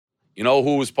You know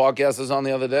who his podcast is on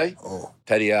the other day? Oh.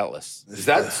 Teddy Atlas. Is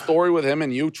that story with him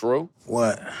and you true?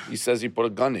 What? He says he put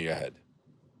a gun to your head.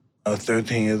 I was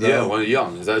 13 years Yeah, old. when you're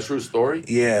young. Is that a true story?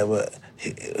 Yeah, but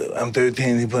I'm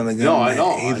 13, he put a gun No, in my I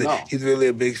know, head. I know. He's really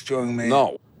a big, strong man.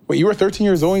 No. Wait, you were 13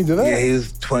 years old when you did that? Yeah, he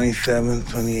was 27,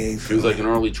 28. He was like an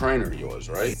early trainer of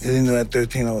yours, right? He didn't know at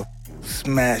 13 I would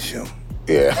smash him.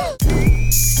 Yeah.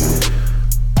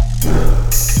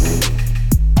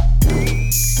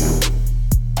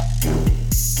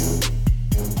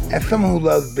 As someone who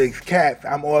loves big cats,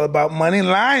 I'm all about money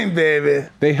line, baby.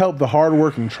 They help the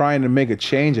hardworking trying to make a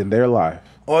change in their life.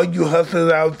 All you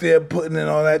hustlers out there putting in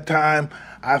all that time,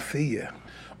 I see you.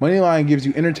 Moneyline gives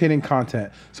you entertaining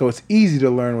content, so it's easy to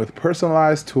learn with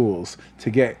personalized tools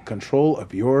to get control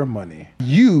of your money.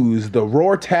 Use the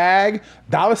Roar tag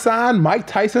 $ Mike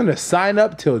Tyson to sign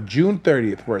up till June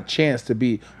 30th for a chance to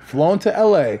be flown to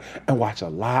LA and watch a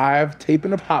live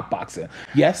taping of Hot Boxing.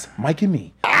 Yes, Mike and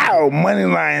me. Ow!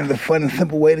 Moneyline is a fun and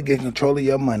simple way to get control of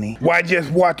your money. Why just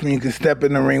watch me? You can step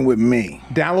in the ring with me.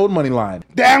 Download Moneyline.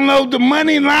 Download the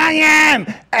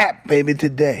Moneyline app, baby,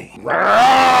 today.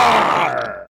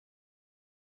 Roar!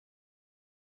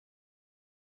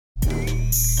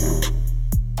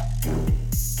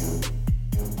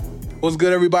 What's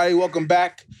good, everybody? Welcome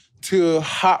back to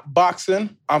Hot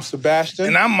Boxing. I'm Sebastian.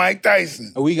 And I'm Mike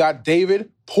Tyson. And we got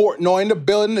David Portnoy in the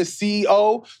building, the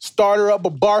CEO, starter up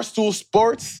of Barstool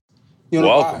Sports. You know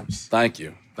Welcome. the vibes. Thank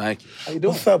you. Thank you. How you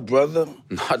doing? What's up, brother?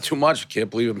 Not too much. Can't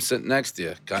believe I'm sitting next to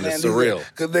you. Kind of surreal.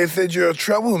 Because they said you're a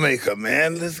troublemaker,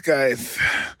 man. This guy's...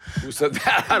 Who said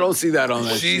that? I don't see that on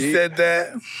that She sheet. said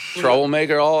that.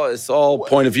 Troublemaker. It's all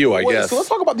point of view, I Wait, guess. So let's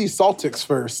talk about these Celtics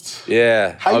first.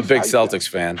 Yeah, I'm a big how you Celtics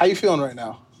fan. How you feeling right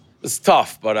now? It's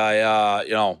tough, but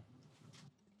I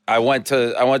went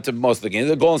to most of the games.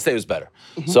 The Golden State was better,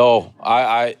 so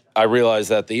I realized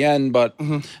that at the end. But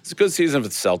it's a good season for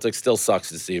the Celtics. Still sucks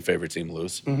to see a favorite team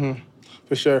lose.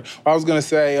 For sure. I was gonna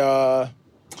say,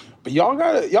 but y'all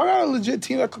got a legit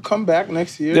team that could come back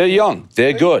next year. They're young.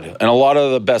 They're good, and a lot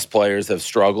of the best players have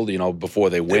struggled.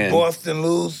 Before they Did win. Boston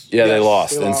lose? Yeah, they Yes,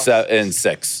 lost they in lost. In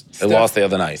six. They lost the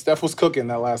other night. Steph was cooking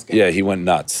that last game. Yeah, he went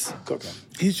nuts. Cooking.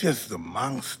 He's just a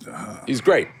monster, huh? He's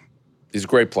great. He's a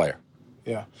great player.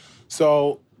 Yeah.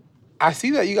 So I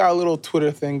see that you got a little Twitter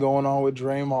thing going on with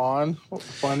Draymond.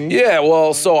 Funny. Yeah,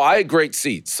 well, so I had great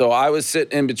seats. So I was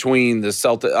sitting in between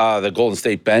the Golden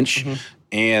State bench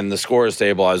and the scorer's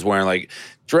table. I was wearing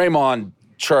Draymond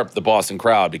chirped the Boston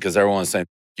crowd because everyone was saying,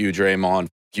 "F you, Draymond,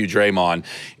 F you, Draymond."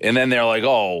 And then they're like,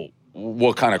 "Oh,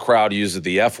 what kind of crowd uses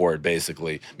the F word,"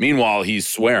 basically. Meanwhile, he's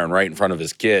swearing right in front of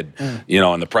his kid,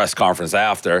 in the press conference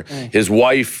after. His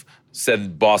wife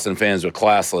said Boston fans were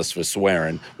classless for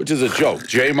swearing, which is a joke.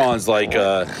 Draymond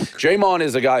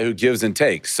is a guy who gives and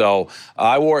takes. So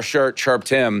I wore a shirt, chirped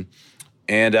him,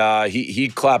 and he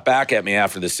clapped back at me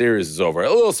after the series is over. A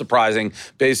little surprising.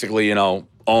 Basically,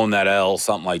 own that L,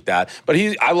 something like that. But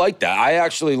I like that. I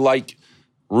actually like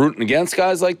rooting against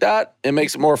guys like that. It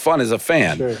makes it more fun as a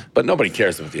fan. Sure. But nobody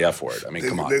cares about the F word. I mean,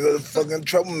 come on. They go to fucking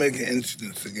troublemaker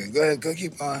incidents again. Go ahead, go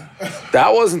keep on.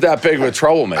 That wasn't that big of a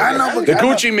troublemaker. I know, but the I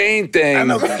know- Gucci Mane thing. I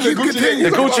know, but keep continue.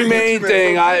 The Gucci Mane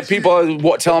thing, people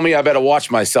are telling me I better watch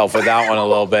myself with that one a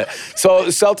little bit. So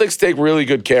the Celtics take really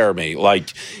good care of me.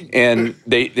 And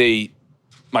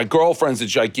my girlfriend's a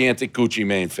gigantic Gucci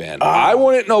Mane fan. I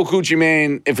wouldn't know Gucci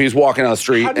Mane if he's walking down the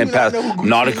street How do and you not pass. know who I'm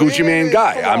not a Gucci Gucci Mane Mane is?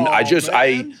 guy. Come on,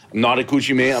 I'm not a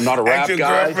Gucci Mane. I'm not a rap Ask your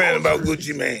guy. girlfriend about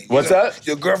Gucci Mane. What's that?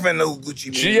 Your girlfriend know who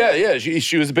Gucci Mane is.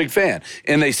 She was a big fan.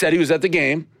 And they said he was at the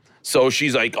game. So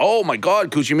she's like, "Oh my God,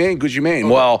 Gucci Mane, Gucci Mane."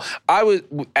 Okay. Well, I was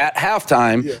at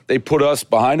halftime. They put us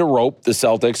behind a rope, the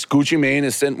Celtics. Gucci Mane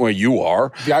is sitting where you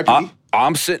are. VIP?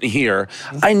 I'm sitting here.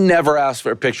 I never asked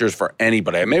for pictures for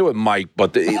anybody. I made with Mike,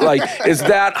 but it's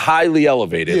that highly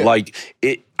elevated.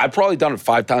 Yeah. I've probably done it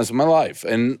 5 times in my life,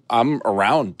 and I'm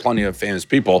around plenty of famous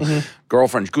people.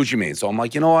 Girlfriend's Gucci Mane, so I'm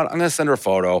like, you know what? I'm gonna send her a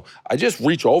photo. I just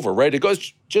reach over, right? It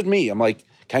goes just me. I'm like,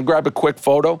 can I grab a quick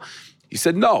photo? He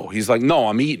said no. He's like, no,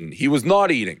 I'm eating. He was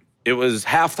not eating. It was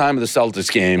halftime of the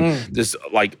Celtics game. This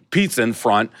pizza in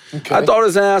front. Okay. I thought it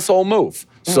was an asshole move.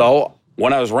 So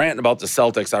when I was ranting about the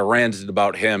Celtics, I ranted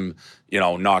about him,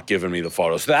 not giving me the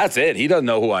photo. So that's it. He doesn't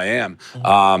know who I am.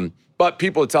 But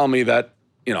people are telling me that,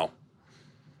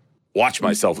 watch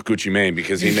myself with Gucci Mane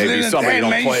because he may be somebody you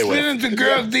don't play with. You slid into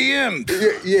girls'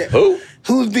 DMs. Yeah. Who?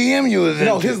 Whose DM you was in?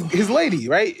 No, his lady,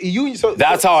 right?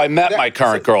 That's how I met my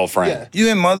current girlfriend. Yeah.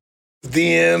 You in mother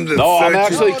DMs? And No, I'm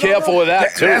searching. actually careful with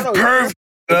that, too. That's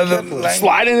perfect.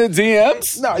 Slide in the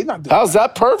DMs? No, he's not doing How's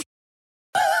that perfect?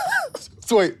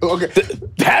 So wait, okay.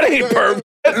 That ain't perfect.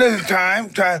 Listen, time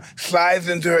slides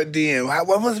into her DM.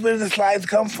 What must be the slides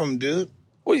come from, dude?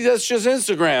 Well, that's just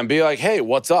Instagram. Be like, hey,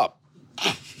 what's up?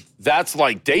 That's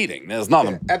like dating. There's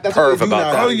nothing That's what perv they do about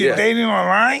now. that. Oh, you're dating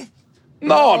online?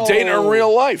 No, I'm dating her in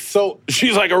real life. So-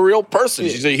 she's like a real person.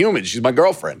 She's a human. She's my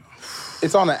girlfriend.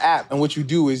 It's on an app, and what you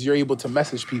do is you're able to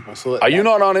message people. So Are you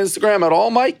not on Instagram at all,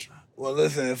 Mike? Well,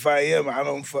 listen, if I am,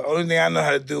 only thing I know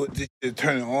how to do is just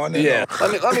turn it on. And Yeah. off.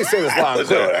 Let me say this loud and That's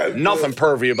what I clear. do. Nothing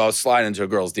pervy about sliding into a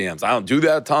girl's DMs. I don't do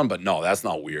that a ton, but no, that's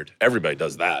not weird. Everybody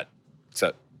does that.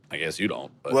 Except, I guess you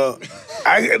don't. But. Well,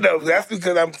 that's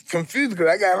because I'm confused because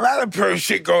I got a lot of perv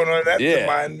shit going on. That Yeah.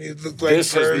 reminds me. It looks like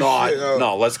This perv is not, shit. Oh.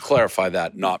 no, let's clarify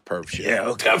that. Not perv shit. Yeah,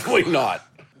 okay. Definitely not.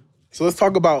 So let's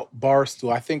talk about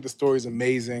Barstool. I think the story is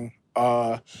amazing.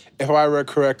 If I read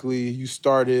correctly, you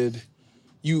got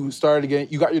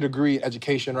your degree in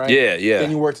education, right? Yeah.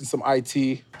 Then you worked in some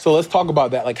IT. So let's talk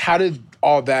about that. Like, how did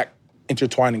all that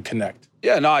intertwine and connect?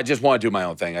 Yeah, no, I just want to do my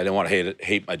own thing. I didn't want to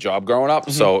hate my job growing up.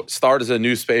 So started as a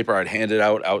newspaper. I'd hand it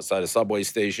out outside of subway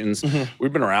stations.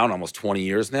 We've been around almost 20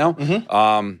 years now.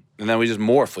 And then we just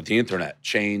morphed with the internet,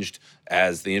 changed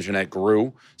as the internet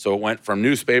grew. So it went from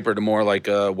newspaper to more like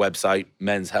a website,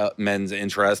 men's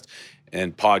interest,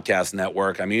 and podcast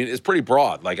network. I mean, it's pretty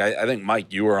broad. Like, I think,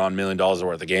 Mike, you were on $1 Million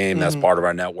Worth of Game. That's part of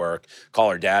our network. Call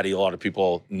Her Daddy, a lot of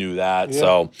people knew that. Yeah.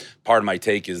 So part of my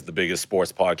take is the biggest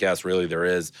sports podcast really there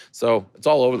is. So it's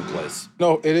all over the place.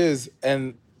 No, it is.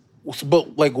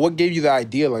 But like, what gave you the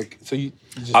idea? Like, so you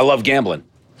just, I love gambling.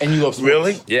 and you love sports.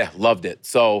 Really? Yeah, loved it.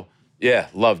 So, yeah,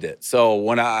 loved it. So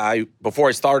when before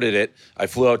I started it, I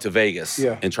flew out to Vegas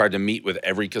and tried to meet with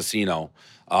every casino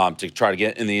to try to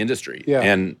get in the industry. Yeah.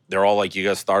 And they're all like, you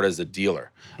got to start as a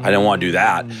dealer. I didn't want to do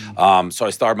that. So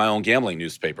I started my own gambling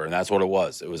newspaper, and that's what it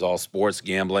was. It was all sports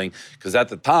gambling. Because at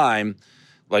the time,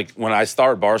 like when I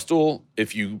started Barstool,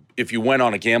 if you went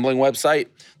on a gambling website,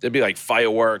 there'd be like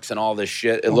fireworks and all this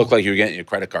shit. It looked like you were getting your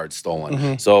credit card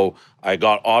stolen. So I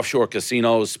got offshore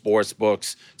casinos, sports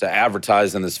books to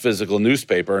advertise in this physical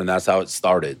newspaper, and that's how it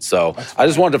started. So I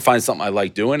just wanted to find something I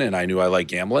liked doing, and I knew I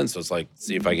liked gambling. So it's like,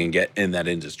 see if I can get in that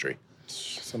industry.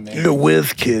 It's amazing. You're a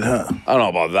whiz kid, huh? I don't know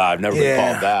about that. I've never been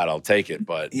Yeah. called that. I'll take it,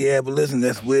 but Yeah, but listen,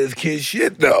 that's whiz kid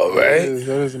shit, though, right?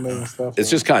 That is amazing stuff. it's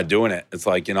just kind of doing it. It's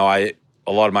like,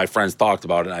 a lot of my friends talked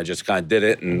about it, and I just kind of did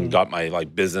it and got my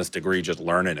like business degree just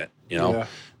learning it, Yeah.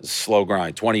 It's a slow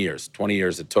grind. 20 years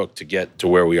it took to get to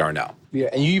where we are now. Yeah,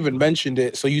 and you even mentioned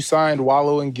it. So you signed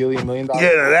Wallow and Gilly $1 million.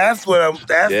 Yeah, that's what I'm.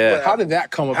 That's Yeah. what How did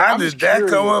that come about? How I'm did just that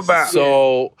come curious. about?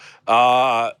 So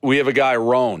we have a guy,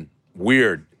 Roan.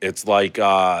 Weird. It's like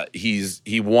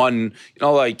he won,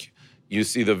 like you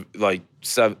see the like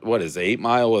 8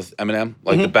 Mile with Eminem,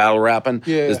 like the battle rapping.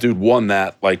 Yeah. This dude won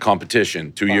that like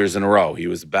competition 2 years in a row. He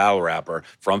was a battle rapper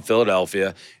from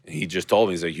Philadelphia, and he just told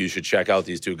me, he's like, you should check out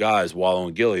these two guys, Wallow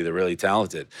and Gilly. They're really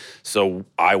talented. So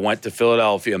I went to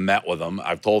Philadelphia, met with them.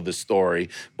 I've told this story,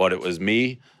 but it was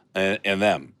me and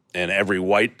them. And every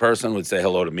white person would say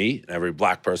hello to me, and every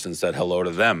black person said hello to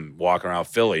them walking around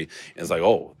Philly. And it's like,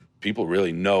 oh, people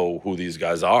really know who these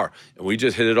guys are. And we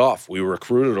just hit it off. We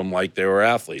recruited them like they were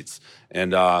athletes.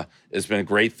 And it's been a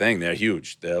great thing. They're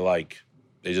huge. They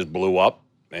just blew up,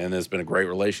 and it's been a great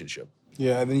relationship.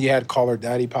 Yeah, and then you had Call Her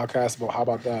Daddy podcast. How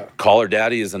about that? Call Her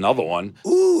Daddy is another one.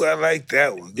 Ooh, I like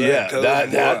that one. Go ahead,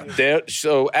 tell us more.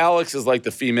 So Alex is like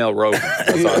the female Rogan.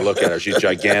 That's how I look at her. She's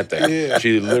gigantic. Yeah.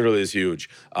 She literally is huge.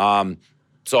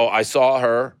 So I saw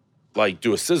her like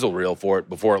do a sizzle reel for it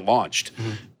before it launched,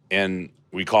 and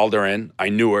we called her in. I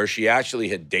knew her. She actually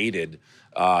had dated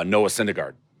Noah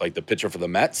Syndergaard, like the pitcher for the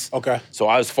Mets. Okay. So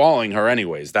I was following her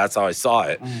anyways. That's how I saw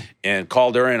it. And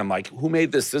called her in. I'm like, who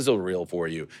made this sizzle reel for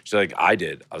you? She's like, I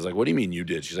did. I was like, what do you mean you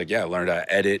did? She's like, yeah, I learned how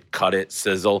to edit, cut it,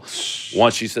 sizzle.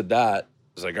 Once she said that, I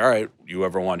was like, all right, you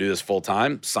ever want to do this full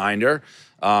time? Signed her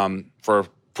for a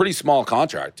pretty small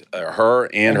contract. Her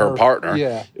and her partner.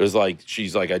 Yeah. It was like,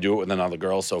 she's like, I do it with another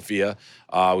girl, Sophia.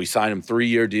 We signed him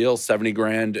 3-year deal,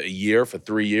 $70,000 a year for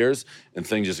 3 years, and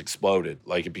thing just exploded.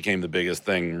 Like, it became the biggest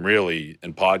thing really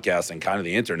in podcasting, kind of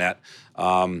the internet.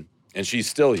 And she's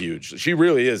still huge. She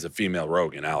really is a female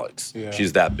Rogan, Alex. Yeah.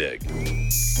 She's that big.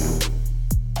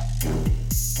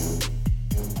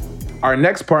 Our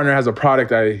next partner has a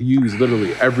product I use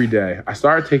literally every day. I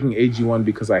started taking AG1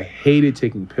 because I hated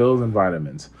taking pills and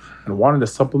vitamins and wanted a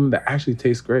supplement that actually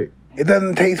tastes great. It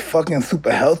doesn't taste fucking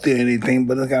super healthy or anything,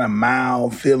 but it's got a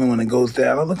mild feeling when it goes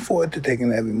down. I look forward to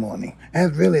taking it every morning. It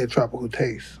has really a tropical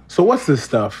taste. So what's this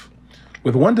stuff?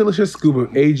 With one delicious scoop of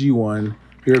AG1,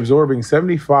 you're absorbing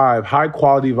 75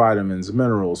 high-quality vitamins,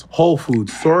 minerals, whole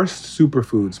foods, sourced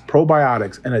superfoods,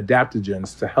 probiotics, and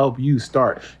adaptogens to help you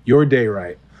start your day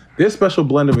right. This special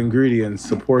blend of ingredients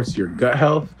supports your gut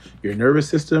health, your nervous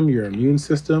system, your immune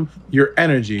system, your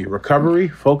energy, recovery,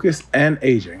 focus, and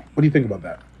aging. What do you think about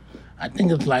that? I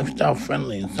think it's lifestyle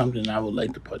friendly and something I would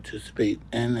like to participate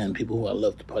in, and people who I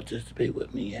love to participate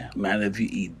with me, yeah. No matter if you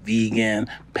eat vegan,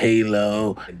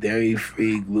 paleo,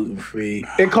 dairy-free, gluten-free.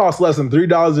 It costs less than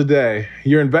 $3 a day.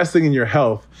 You're investing in your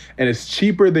health, and it's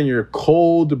cheaper than your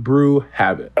cold brew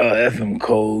habit. Oh, that's some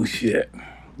cold shit.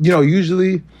 You know,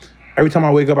 usually, every time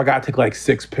I wake up, I gotta take like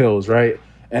 6 pills, right?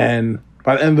 And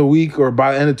by the end of the week or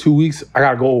by the end of 2 weeks, I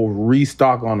gotta go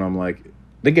restock on them. Like,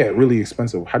 they get really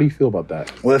expensive. How do you feel about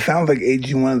that? Well, it sounds like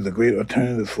AG1 is a great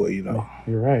alternative for you, though.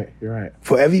 You're right.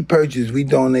 For every purchase, we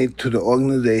donate to the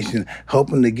organization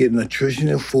helping to get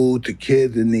nutritional food to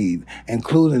kids in need,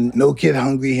 including No Kid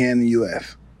Hungry here in the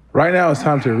U.S. Right now, it's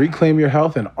time to reclaim your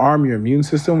health and arm your immune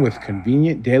system with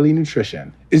convenient daily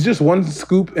nutrition. It's just 1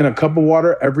 scoop in a cup of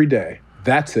water every day.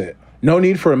 That's it. No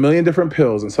need for a million different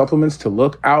pills and supplements to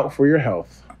look out for your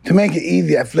health. To make it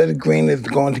easy, Athletic Green is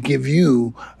going to give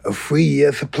you a free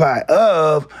year supply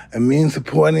of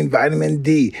immune-supporting vitamin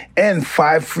D and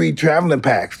 5 free traveling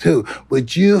packs, too.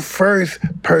 With your first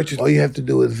purchase, all you have to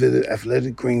do is visit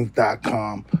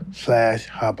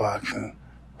athleticgreens.com/hotboxing.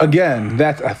 Again,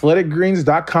 that's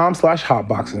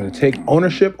athleticgreens.com/hotboxing to take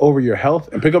ownership over your health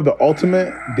and pick up the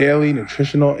ultimate daily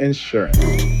nutritional insurance.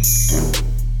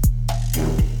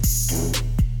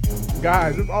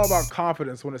 Guys, it's all about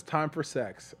confidence when it's time for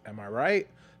sex. Am I right?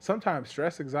 Sometimes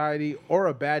stress, anxiety, or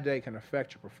a bad day can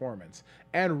affect your performance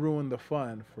and ruin the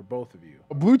fun for both of you.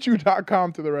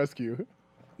 BlueChew.com to the rescue.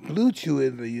 Blue Chew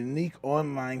is a unique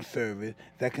online service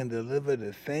that can deliver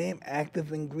the same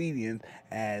active ingredients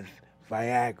as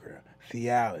Viagra,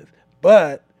 Cialis,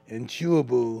 but in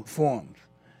chewable forms.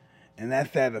 And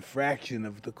that's at a fraction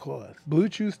of the cost. Blue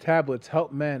Chew's tablets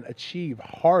help men achieve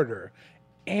harder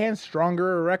and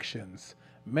stronger erections.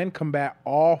 Men combat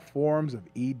all forms of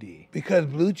ED. Because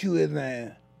Blue Chew is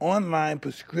an online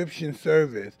prescription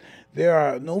service, there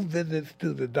are no visits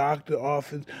to the doctor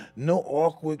office, no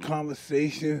awkward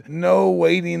conversations, no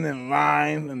waiting in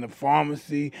line in the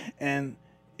pharmacy, and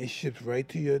it ships right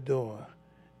to your door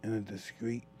in a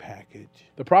discreet package.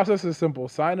 The process is simple.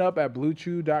 Sign up at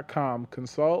BlueChew.com,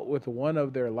 consult with one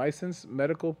of their licensed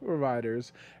medical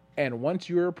providers, and once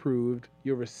you're approved,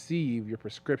 you'll receive your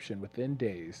prescription within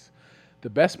days. The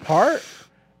best part?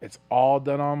 It's all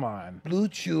done online. Blue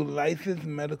Chew licensed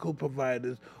medical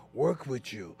providers work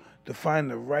with you to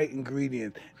find the right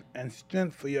ingredients and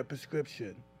strength for your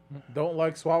prescription. Don't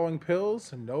like swallowing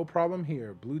pills? No problem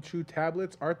here. Blue Chew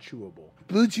tablets are chewable.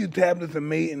 Blue Chew tablets are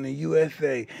made in the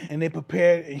USA and they're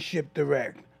prepared and shipped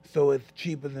direct, so it's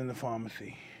cheaper than the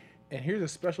pharmacy. And here's a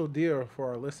special deal for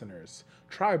our listeners.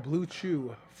 Try Blue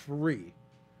Chew free.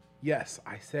 Yes,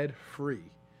 I said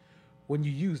free. When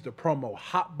you use the promo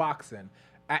HOTBOXING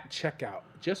at checkout,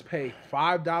 just pay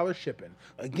 $5 shipping.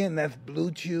 Again, that's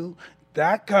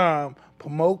BlueChew.com,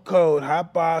 promote code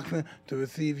HOTBOXING to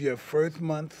receive your first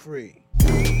month free.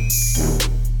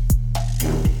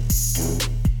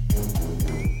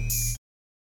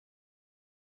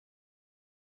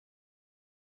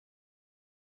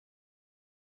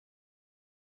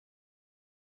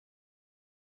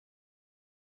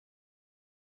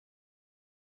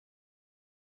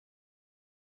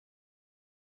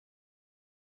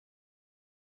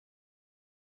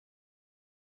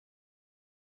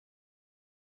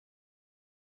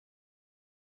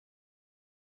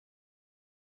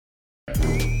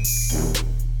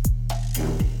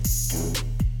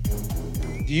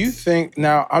 Do you think,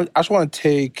 now, I just want to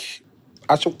take,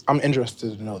 I'm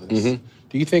interested to know this. Mm-hmm.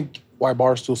 Do you think why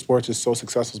Barstool Sports is so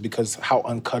successful is because how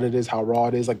uncut it is, how raw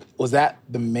it is? Like, was that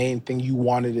the main thing you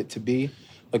wanted it to be?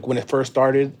 Like, when it first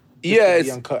started? Yeah, to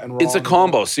be uncut and raw? it's a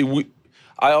combo. See,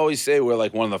 I always say we're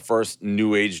like one of the first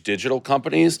new age digital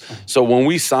companies. So when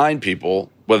we sign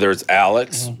people, whether it's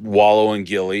Alex, Wallow, and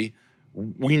Gilly,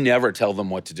 we never tell them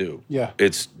what to do. Yeah.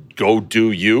 It's go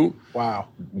do you. Wow.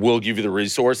 We'll give you the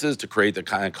resources to create the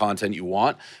kind of content you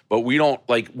want. But we don't,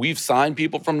 like, we've signed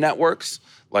people from networks,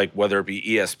 like whether it be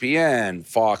ESPN,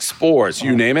 Fox Sports,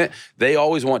 you name it. They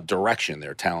always want direction,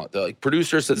 their talent. They're like,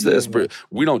 producer says this.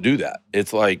 We don't do that.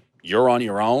 It's like, you're on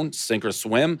your own, sink or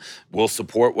swim. We'll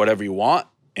support whatever you want.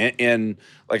 And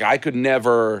like, I could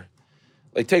never,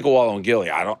 like, take a Wallow and Gilly.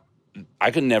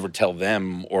 I could never tell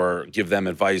them or give them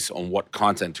advice on what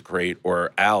content to create,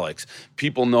 or Alex.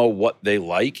 People know what they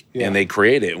like and they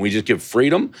create it, and we just give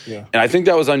freedom. Yeah. And I think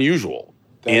that was unusual.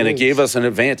 It gave us an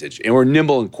advantage. And we're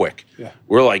nimble and quick. Yeah.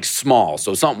 We're like small.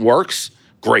 So if something works,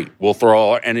 great. We'll throw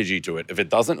all our energy to it. If it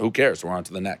doesn't, who cares? We're on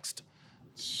to the next.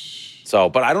 So,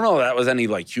 but I don't know if that was any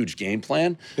like huge game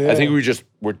plan. I think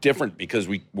we're different because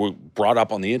we were brought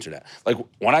up on the internet. Like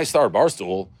when I started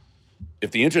Barstool,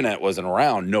 if the internet wasn't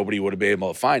around, nobody would have been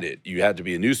able to find it. You had to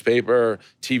be a newspaper,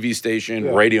 TV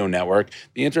station, radio network.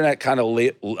 The internet kind of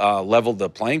leveled the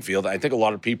playing field. I think a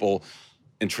lot of people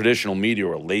in traditional media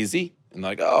were lazy and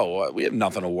like, oh, we have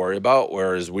nothing to worry about,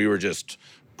 whereas we were just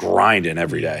grinding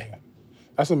every day.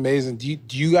 That's amazing.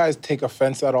 Do you guys take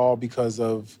offense at all because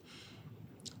of,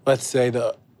 let's say,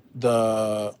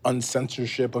 the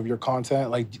uncensorship of your content?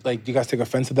 Like, do you guys take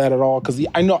offense to that at all? Because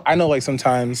I know, like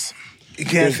sometimes you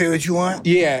can't say what you want.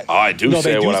 Yeah, oh, I do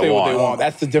say what I want.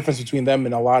 That's the difference between them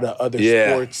and a lot of other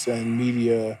sports and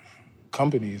media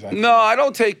companies. No, I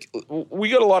don't take. We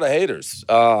get a lot of haters.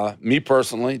 Me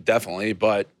personally, definitely,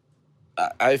 but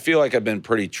I feel like I've been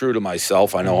pretty true to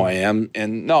myself. I know I am,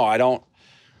 and no, I don't.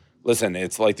 Listen,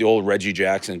 it's like the old Reggie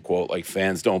Jackson quote, like,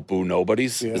 fans don't boo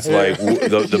nobodies. Yeah. It's like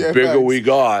the bigger we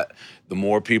got, the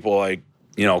more people, like,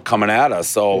 coming at us.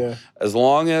 So as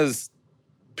long as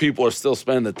people are still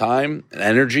spending the time and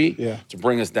energy to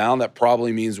bring us down, that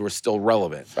probably means we're still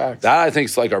relevant. Facts. That, I think,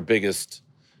 is like our biggest,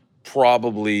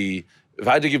 probably, if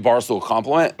I had to give Barstool a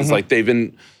compliment, it's like they've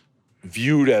been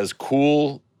viewed as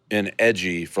cool and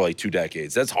edgy for like 2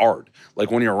 decades. That's hard. Like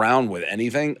when you're around with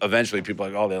anything, eventually people are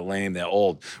like, oh, they're lame, they're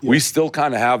old. Yeah. We still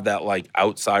kind of have that like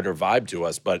outsider vibe to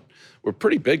us, but we're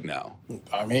pretty big now.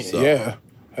 I mean, Hell yeah.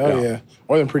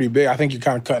 More than pretty big. I think you're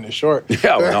kind of cutting it short.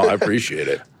 Yeah, well, no, I appreciate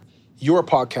it. Your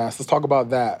podcast, let's talk about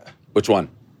that. Which one?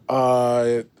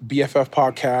 BFF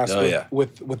podcast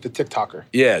with the TikToker.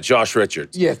 Yeah, Josh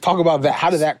Richards. Yeah, talk about that. How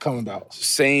did that come about?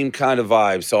 Same kind of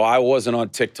vibe. So I wasn't on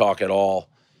TikTok at all.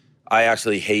 I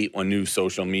actually hate when new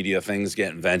social media things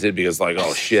get invented because, like,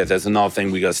 oh, shit, that's another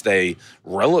thing we got to stay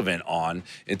relevant on.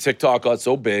 And TikTok got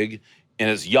so big, and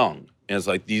it's young. And it's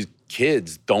like these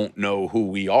kids don't know who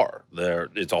we are.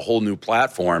 It's a whole new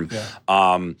platform.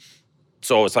 Yeah.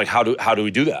 So it's like, how do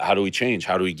we do that? How do we change?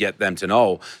 How do we get them to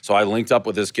know? So I linked up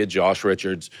with this kid, Josh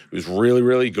Richards, who's really,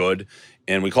 really good.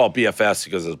 And we call it BFS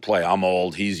because of the play. I'm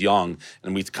old, he's young.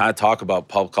 And we kind of talk about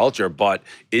pop culture, but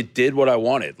it did what I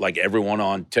wanted. Like everyone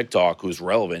on TikTok who's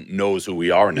relevant knows who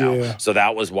we are now. Yeah. So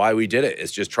that was why we did it.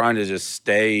 It's just trying to just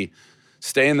stay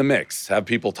in the mix, have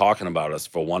people talking about us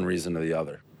for one reason or the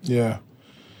other. Yeah.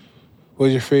 What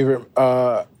was your favorite?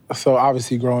 So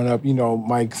obviously growing up,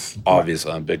 Mike's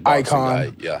obviously I'm a big boxing icon.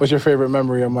 Guy. Yeah. What's your favorite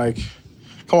memory of Mike?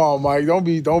 Come on, Mike.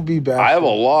 Don't be bad. I have a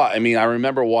lot. I mean, I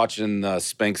remember watching the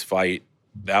Spinks fight.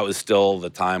 That was still the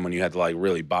time when you had to like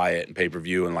really buy it in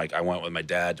pay-per-view, and like I went with my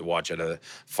dad to watch it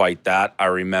fight. That I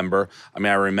remember. I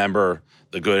mean, I remember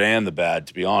the good and the bad,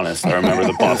 to be honest. I remember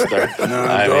the Buster.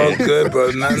 All good,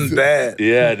 but nothing bad.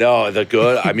 Yeah, no, the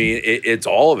good. I mean, it's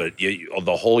all of it.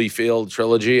 The Holyfield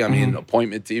trilogy. I mean,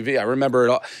 Appointment TV. I remember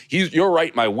it all. You're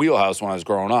right, my wheelhouse when I was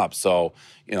growing up. So,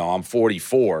 I'm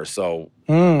 44. So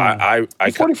I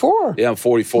 44? Yeah, I'm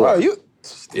 44. Wow,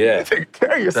 yeah. Take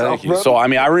care of yourself, Thank you. Bro. So, I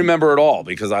mean, I remember it all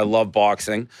because I love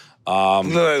boxing. You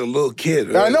look like a little kid.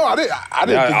 Right? I know. I didn't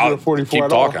think you were 44 keep at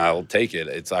talking. all. I'll take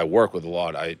it. I work with a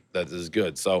lot. That is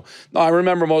good. So, no, I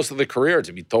remember most of the career,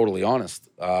 to be totally honest.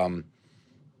 I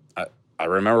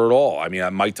remember it all. I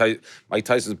mean, Mike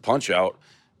Tyson's Punch-Out,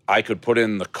 I could put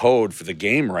in the code for the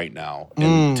game right now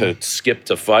and to skip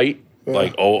to fight,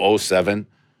 like 007.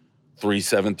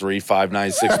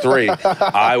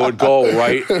 373-5963. I would go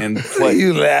right and play. What are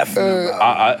you laughing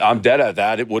about? I'm dead at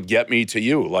that. It would get me to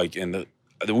you. Like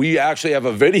we actually have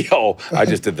a video. I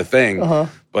just did the thing,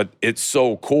 but it's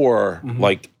so core.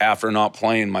 Like after not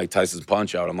playing Mike Tyson's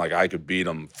Punch-Out, I'm like I could beat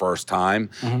him first time.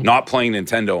 Not playing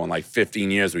Nintendo in like 15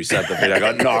 years. We set the video. I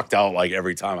got knocked out like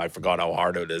every time. I forgot how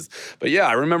hard it is. But yeah,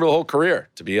 I remember the whole career.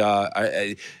 To be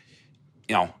and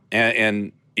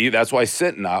that's why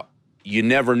sitting up. You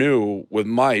never knew with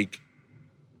Mike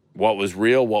what was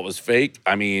real, what was fake.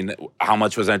 I mean, how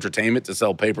much was entertainment to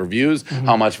sell pay-per-views?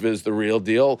 How much of it is the real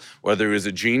deal? Whether he was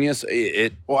a genius,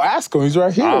 well, ask him. He's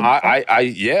right here. I've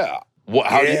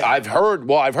heard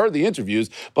the interviews,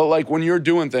 but like when you're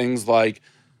doing things like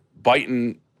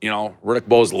biting, Riddick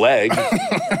Bowe's leg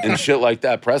and shit like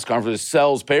that, press conference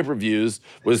sells pay-per-views.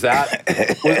 Was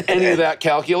any of that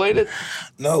calculated?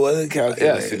 No, it wasn't calculated.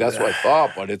 Yeah, see, that's what I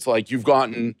thought. But it's like you've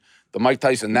gotten the Mike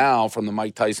Tyson now from the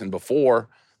Mike Tyson before.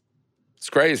 It's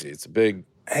crazy. It's a big...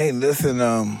 Hey, listen,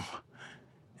 And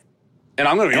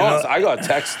I'm going to be honest, I got a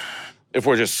text, if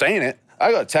we're just saying it,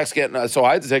 I got a text so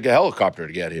I had to take a helicopter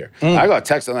to get here. I got a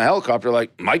text on the helicopter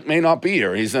like, Mike may not be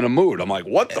here. He's in a mood. I'm like,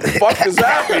 what the fuck does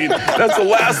that mean? That's the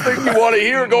last thing you want to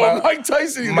hear going, Mike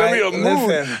Tyson, he's going to be in a mood.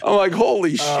 Listen, I'm like,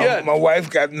 holy shit. My wife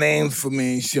got names for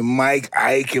me. She Mike,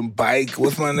 Ike, and Bike.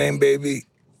 What's my name, baby?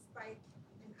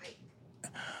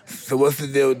 So what's the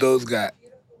deal with those guys?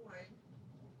 Beautiful one.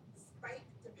 Spike,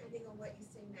 depending on what you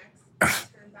say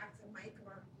next, turn back to Mike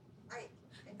or Ike.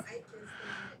 And Ike is the one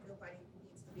that nobody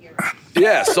needs to be around.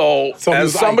 Yeah, so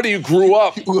as he's somebody who grew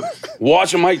up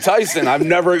watching Mike Tyson, I've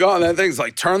never gone that thing's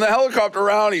like turn the helicopter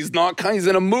around. He's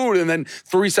in a mood, and then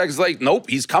 3 seconds like, nope,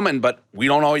 he's coming, but we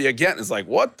don't know you again. It's like,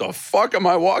 what the fuck am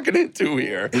I walking into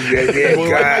here? Yeah, Well,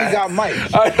 right now you got Mike.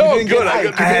 I know, You didn't good. get I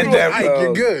Ike. had You that, Ike. bro.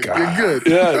 You're good. God. You're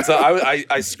good. Yeah, so I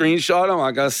screenshot him.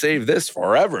 I gotta save this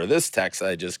forever. This text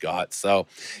I just got. So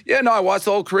yeah, no, I watched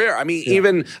the whole career. I mean,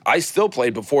 even I still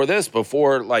played before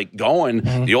like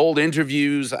going the old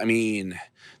interviews. I mean,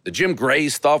 the Jim Gray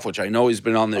stuff, which I know he's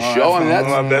been on the show. I mean, one of that's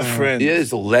my best friends. it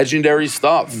is legendary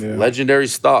stuff. Yeah. Legendary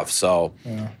stuff. So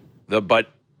but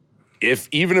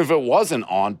even if it wasn't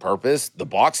on purpose, the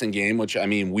boxing game, which I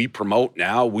mean we promote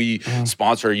now, we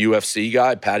sponsor a UFC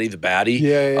guy, Patty the Batty.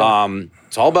 Yeah.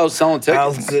 It's all about selling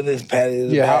tickets. How good is Patty?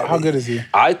 the Yeah, Batty? how good is he?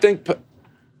 I think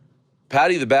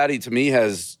Patty the Batty to me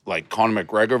has like Conor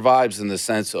McGregor vibes in the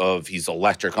sense of he's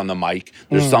electric on the mic.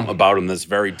 There's something about him that's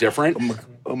very different.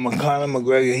 Conor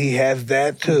McGregor, he has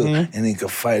that too, and he can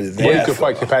fight his Well, Yeah. he could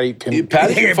fight. Patty can.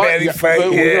 Patty can fight,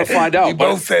 but we're gonna find out. We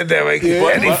both said that, right?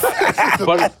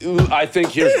 But I think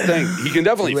here's the thing: he can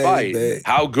definitely Ready, fight. babe.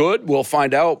 How good? We'll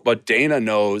find out. But Dana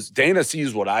knows. Dana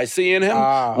sees what I see in him,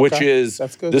 which okay. is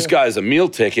That's good, this yeah. guy's a meal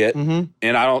ticket, and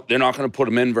they're not going to put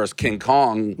him in versus King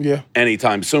Kong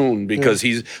anytime soon because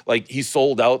he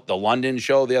sold out the London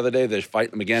show the other day. They're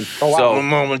fighting him again. Oh, wow.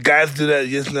 So When guys do that,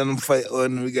 just let them fight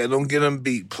ordinary guys. Don't get them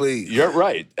beat, please. you're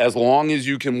right. As long as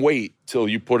you can wait till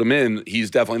you put him in, he's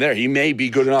definitely there. He may be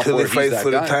good enough Till where they he's fight that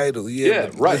for guy. the title. Yeah,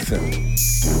 but right. listen.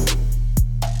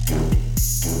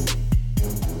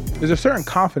 There's a certain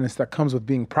confidence that comes with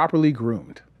being properly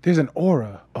groomed. There's an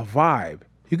aura, a vibe.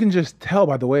 You can just tell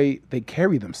by the way they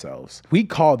carry themselves. We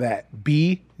call that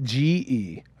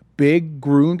BGE, Big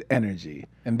Groomed Energy.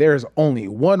 And there's only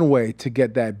one way to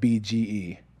get that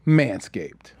BGE,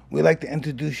 Manscaped. We'd like to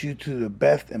introduce you to the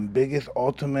best and biggest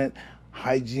ultimate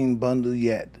hygiene bundle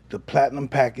yet, the Platinum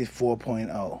Package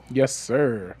 4.0. Yes,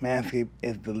 sir. Manscaped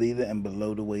is the leader in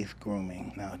below-the-waist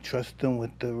grooming. Now trust them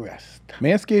with the rest.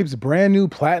 Manscaped's brand new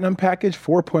Platinum Package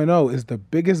 4.0 is the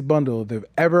biggest bundle they've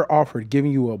ever offered,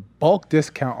 giving you a bulk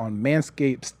discount on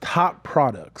Manscaped's top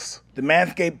products. The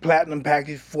Manscaped Platinum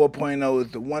Package 4.0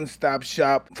 is the one-stop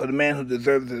shop for the man who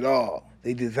deserves it all.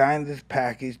 They designed this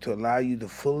package to allow you to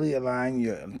fully align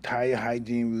your entire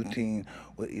hygiene routine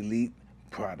with elite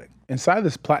product. Inside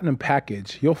this Platinum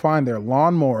Package, you'll find their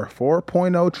Lawnmower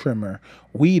 4.0 trimmer,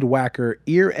 Weed Whacker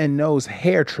ear and nose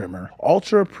hair trimmer,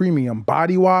 Ultra Premium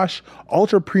body wash,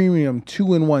 Ultra Premium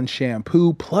 2-in-1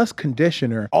 shampoo plus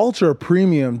conditioner, Ultra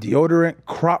Premium deodorant,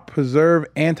 Crop Preserve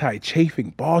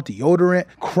anti-chafing ball deodorant,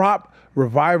 Crop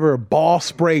Reviver ball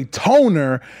spray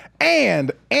toner,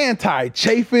 and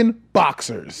anti-chafing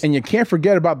boxers. And you can't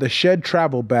forget about the Shed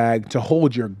travel bag to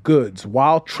hold your goods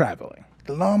while traveling.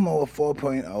 The Lawnmower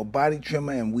 4.0 body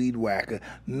trimmer and weed whacker,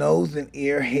 nose and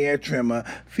ear hair trimmer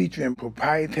featuring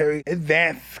proprietary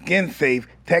advanced skin-safe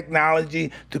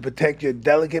technology to protect your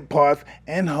delicate parts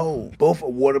and holes. Both are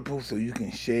waterproof so you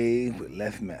can shave with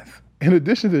less mess. In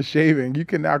addition to shaving, you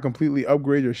can now completely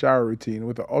upgrade your shower routine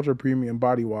with the Ultra Premium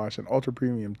body wash and Ultra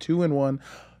Premium 2-in-1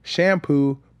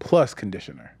 shampoo plus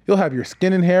conditioner. You'll have your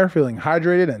skin and hair feeling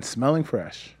hydrated and smelling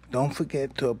fresh. Don't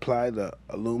forget to apply the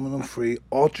aluminum-free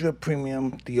Ultra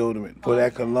Premium deodorant for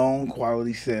that cologne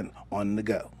quality scent on the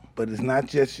go. But it's not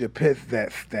just your piss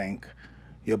that stink.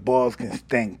 Your balls can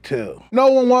stink too. No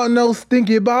one wants no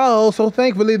stinky balls, so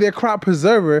thankfully their Crop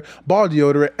Preserver, ball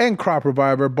deodorant, and Crop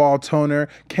Reviver ball toner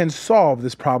can solve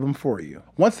this problem for you.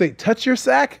 Once they touch your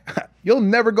sack, you'll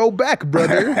never go back,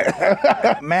 brother.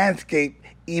 Manscaped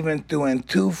even threw in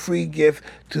 2 free gifts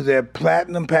to their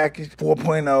Platinum Package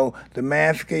 4.0, the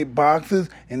Manscaped Boxers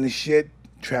and the Shed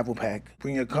Travel Pack.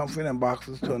 Bring your comfort and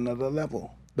boxers to another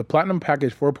level. The Platinum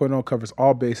Package 4.0 covers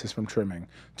all bases from trimming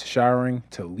to showering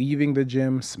to leaving the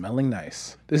gym smelling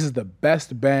nice. This is the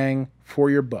best bang for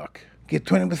your buck. Get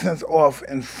 20% off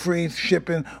and free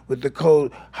shipping with the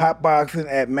code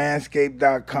HOTBOXING at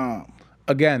manscaped.com.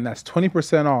 Again, that's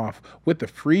 20% off with the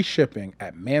free shipping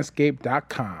at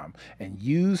manscaped.com and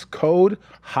use code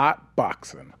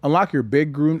HOTBOXING. Unlock your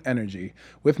big groomed energy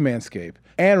with Manscaped.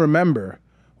 And remember,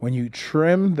 when you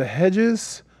trim the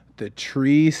hedges, the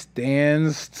tree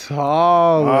stands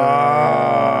taller.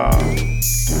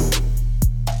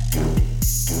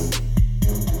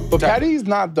 But Patty's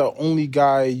not the only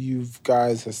guy you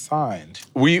guys have signed.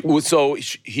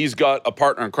 He's got a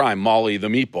partner in crime, Molly the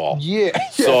Meatball. Yeah.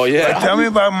 So yeah. Tell me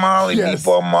about Molly,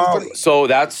 Meatball Molly. So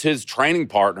that's his training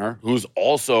partner, who's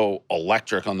also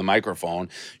electric on the microphone.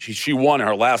 She won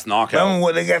her last knockout. Remember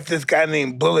when they got this guy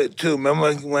named Bullet too?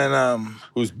 Remember when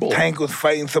Who's Bullet? Tank was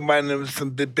fighting somebody and there was some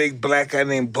big black guy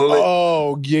named Bullet?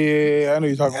 Oh, yeah. I know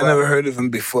you're talking about. I never heard of him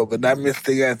before, but I miss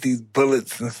they got these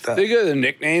bullets and stuff. They got the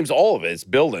nicknames, all of it. It's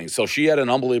building. So she had an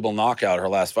unbelievable knockout. Her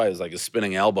last fight was like a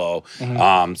spinning elbow.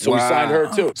 So we signed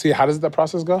her too. See, how does that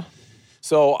process go?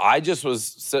 So I just was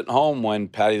sitting home when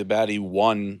Patty the Batty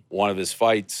won one of his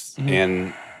fights,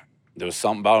 and there was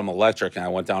something about him electric, and I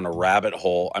went down a rabbit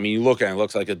hole. I mean, you look at him, it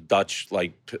looks like a Dutch,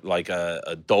 like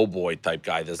a doughboy type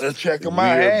guy. This Let's check him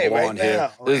out. weird Hey, right blonde hair.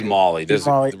 now. This is Molly. This is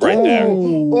Molly. right there.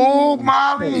 Oh,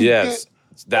 Molly. Yes.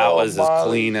 That was as Molly,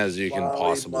 clean as you can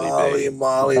possibly be.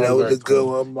 Molly, that was a good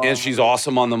one, Molly. And she's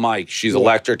awesome on the mic. She's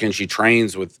electric, and she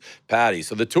trains with Patty.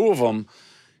 So the two of them,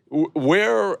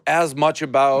 we're as much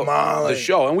about Molly. the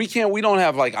show. And we don't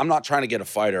have, like, I'm not trying to get a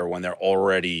fighter when they're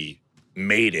already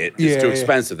made it. It's too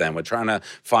expensive then. We're trying to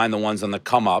find the ones on the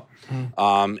come up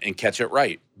and catch it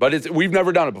right. But we've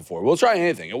never done it before. We'll try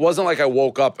anything. It wasn't like I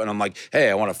woke up and I'm like, hey,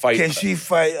 I want to fight. Can she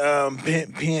fight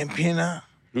Pina?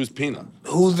 Who's Pina?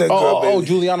 Who's that girl, baby?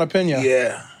 Juliana Pena.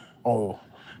 Yeah. Oh.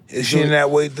 Is she in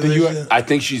that weight division? I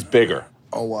think she's bigger.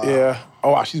 Oh, wow. Yeah.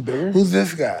 Oh, wow, she's bigger? Who's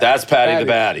this guy? That's Patty the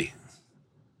Batty.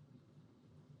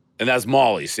 And that's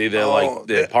Molly. See, they're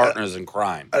they're partners in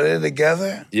crime. Are they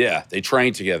together? Yeah, they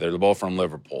train together. They're both from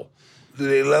Liverpool. Do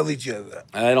they love each other?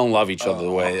 And they don't love each other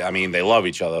the way, I mean, they love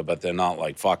each other, but they're not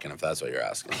like fucking, if that's what you're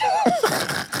asking.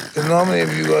 Because normally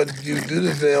if you do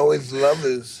this, they always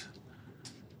lovers.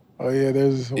 Oh, yeah,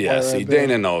 there's... Yeah, see,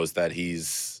 Dana knows that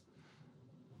he's...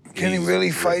 Can he really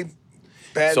fight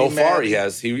Patty? So far, Matty? he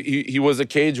has. He was a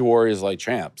Cage Warriors like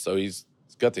champ, so he's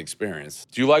got the experience.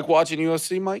 Do you like watching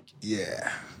UFC, Mike?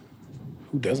 Yeah.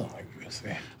 Who doesn't like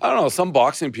UFC? I don't know. Some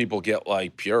boxing people get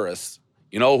like purists.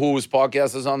 You know who his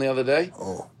podcast is on the other day?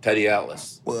 Oh. Teddy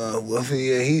Atlas. Well,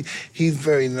 see, he's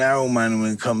very narrow-minded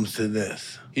when it comes to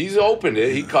this. He's opened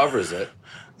it. He covers it.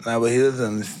 Nah, but he doesn't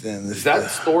understand this Is that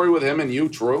stuff. story with him and you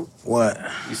true? What?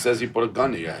 He says he put a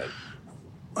gun to your head.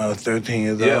 I was 13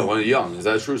 years Yeah, old. when you're young. Is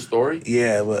that a true story?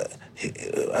 Yeah, but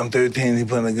I'm 13. He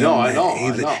put a gun. No, I in know, my-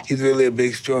 I know. He's really a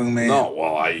big, strong man. No,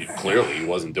 well, clearly he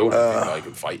wasn't doing anything. I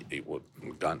could fight with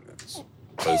a gun. It's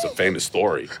a famous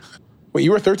story. Wait,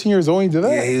 you were 13 years old when you did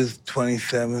that? Yeah, he was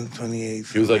 27, 28.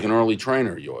 He was like an early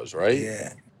trainer of yours, right?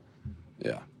 Yeah.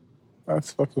 Yeah.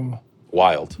 That's fucking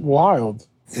Wild. wild.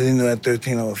 He didn't know at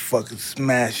 13 I would fucking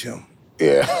smash him.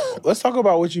 Yeah. Let's talk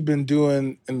about what you've been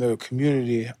doing in the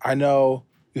community. I know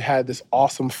you had this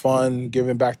awesome fun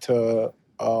giving back to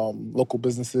local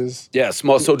businesses. Yeah,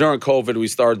 so during COVID, we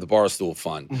started the Barstool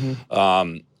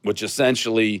Fund, which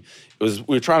essentially we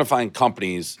were trying to find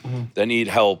companies that need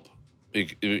help,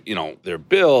 you know, their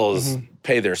bills,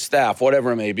 pay their staff,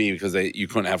 whatever it may be, because you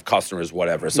couldn't have customers,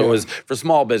 whatever. So it was for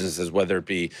small businesses, whether it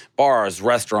be bars,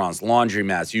 restaurants,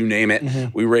 laundromats, you name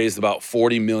it. We raised about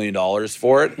 $40 million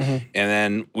for it, and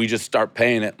then we just start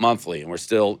paying it monthly, and we're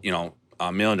still, you know,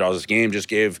 $1 million. This game just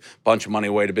gave a bunch of money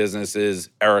away to businesses.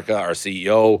 Erica, our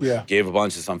CEO, gave a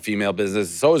bunch to some female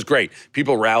businesses. So it was great.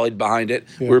 People rallied behind it.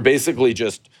 We're basically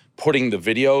just putting the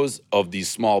videos of these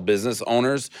small business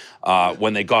owners,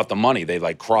 when they got the money, they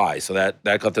like cry. So that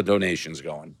got the donations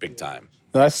going big time.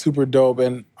 That's super dope.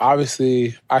 And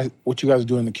obviously, what you guys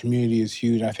do in the community is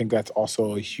huge. And I think that's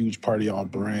also a huge part of y'all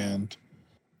brand.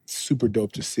 Super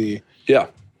dope to see. Yeah.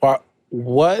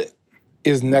 What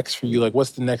is next for you? Like,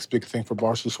 what's the next big thing for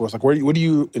Barstool Sports? Like, what do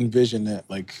you envision it?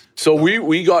 Like, so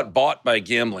we got bought by a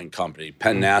gambling company,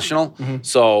 Penn National.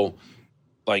 So,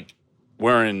 like,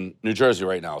 we're in New Jersey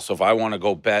right now. So if I want to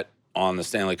go bet on the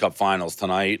Stanley Cup Finals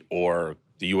tonight or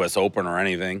the U.S. Open or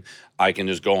anything, I can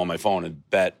just go on my phone and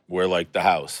bet. We're like the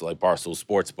house, like Barstool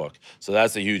Sportsbook. So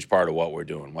that's a huge part of what we're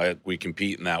doing. We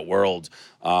compete in that world,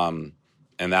 and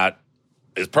that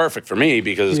is perfect for me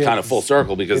because it's kind of full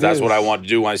circle because that's what I wanted to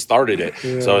do when I started it.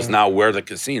 So it's now we're the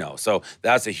casino. So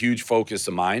that's a huge focus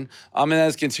of mine. And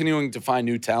that's continuing to find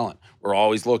new talent. We're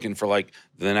always looking for like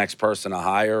the next person to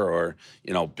hire or,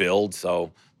 you know, build.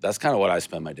 So that's kind of what I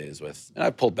spend my days with. And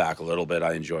I pulled back a little bit.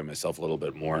 I enjoy myself a little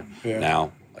bit more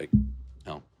now. Like, you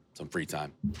know, some free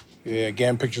time. yeah,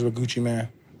 getting pictures with Gucci Man.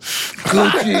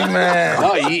 Gucci, man.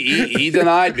 No, he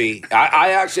denied me.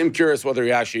 I actually am curious whether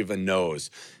he actually even knows.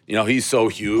 You know, he's so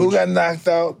huge. Who got knocked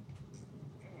out?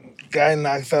 Guy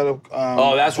knocked out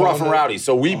of... that's Rough and Rowdy.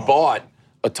 So we bought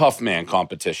a Tough Man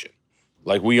competition.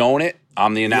 Like, we own it.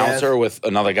 I'm the announcer with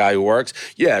another guy who works.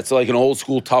 Yeah, it's like an old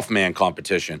school tough man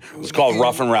competition. It's called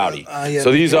Rough and Rowdy.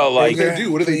 So these are like,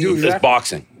 What do they do? it's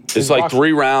boxing. It's like boxing.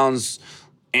 3 rounds,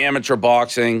 amateur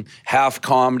boxing, half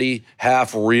comedy,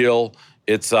 half real.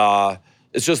 It's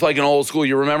just like an old school.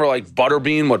 You remember like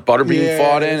Butterbean, what Butterbean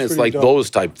fought in? it's It's pretty like dope. those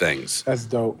type things. That's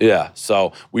dope. Yeah,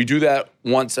 so we do that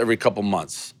once every couple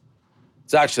months.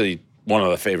 It's actually one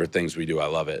of the favorite things we do. I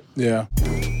love it. Yeah.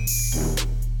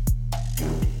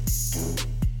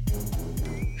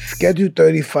 Schedule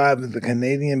 35 is a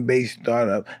Canadian-based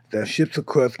startup that ships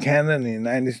across Canada and the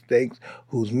United States,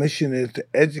 whose mission is to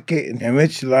educate and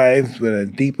enrich lives with a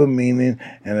deeper meaning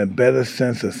and a better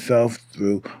sense of self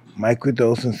through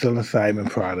microdose and psilocybin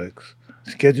products.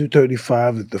 Schedule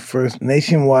 35 is the first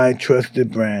nationwide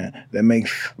trusted brand that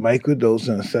makes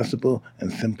microdosing accessible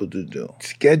and simple to do.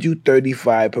 Schedule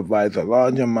 35 provides a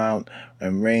large amount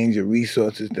and range of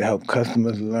resources to help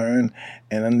customers learn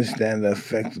and understand the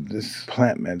effects of this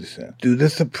plant medicine. Through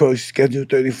this approach, Schedule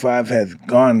 35 has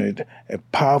garnered a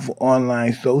powerful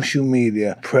online social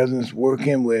media presence,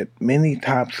 working with many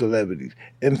top celebrities,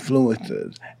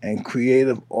 influencers, and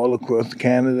creative all across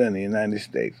Canada and the United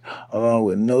States, along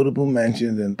with notable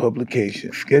mentions in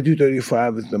publications. Schedule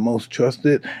 35 is the most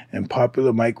trusted and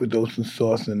popular microdosing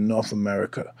source in North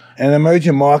America. An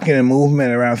emerging market and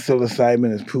movement around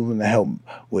psilocybin is proven to help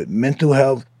with mental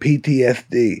health,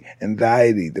 PTSD,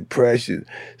 anxiety, depression.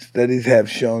 Studies have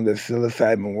shown that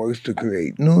psilocybin works to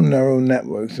create new neural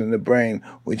networks in the brain,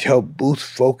 which help boost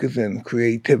focus and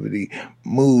creativity,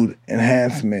 mood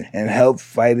enhancement, and help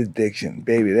fight addiction.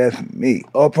 Baby, that's me.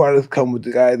 All products come with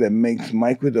the guide that makes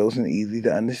microdosing easy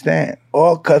to understand.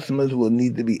 All customers will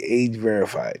need to be age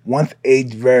verified. Once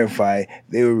age verified,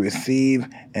 they will receive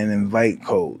an invite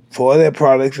code. For all their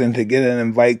products and to get an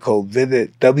invite code,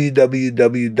 visit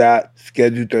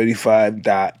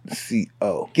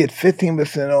www.schedule35.co. Get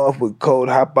 15% off with code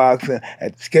HOTBOXING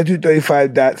at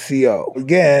schedule35.co.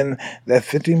 Again, that's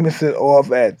 15%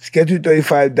 off at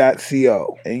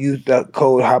schedule35.co. And use the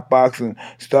code HOTBOXING.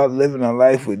 Start living a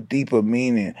life with deeper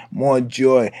meaning, more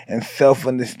joy, and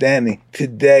self-understanding.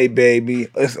 Today, baby.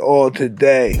 It's all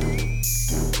today.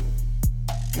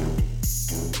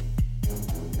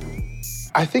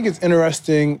 I think it's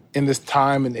interesting in this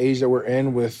time and age that we're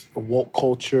in with woke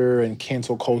culture and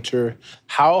cancel culture.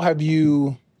 How have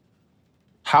you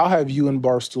and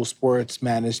Barstool Sports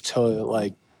managed to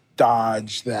like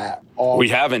dodge that? We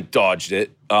haven't dodged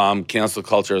it. Cancel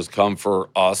culture has come for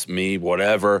us, me,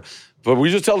 whatever. But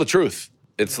we just tell the truth.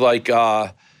 It's like,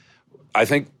 I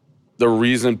think the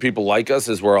reason people like us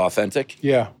is we're authentic.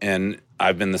 Yeah. And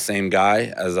I've been the same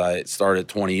guy as I started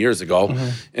 20 years ago.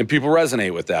 And people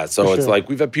resonate with that. So For it's sure. like,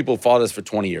 we've had people follow us for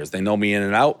 20 years. They know me in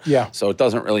and out. Yeah. So it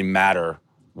doesn't really matter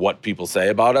what people say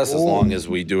about us as long as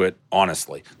we do it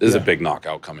honestly. This is a big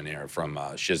knockout coming here from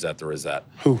Shizette the Rizette.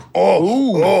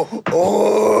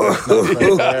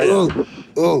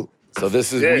 So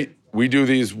this is, we do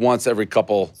these once every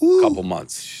couple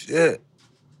months. Shit.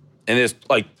 And it's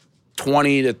like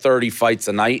 20 to 30 fights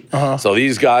a night. So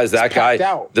these guys, that guy, packed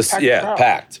out. Packed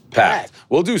crowd. packed.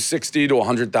 We'll do 60 to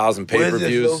 100,000 Where's this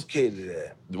pay-per-views. located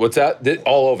at? What's that?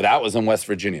 All over. That was in West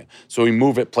Virginia. So we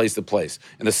move it place to place.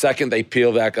 And the second they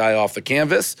peel that guy off the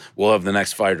canvas, we'll have the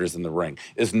next fighters in the ring.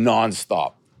 It's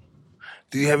nonstop.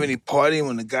 Do you have any partying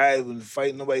when the guys when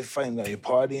fighting? Nobody's fighting. Are you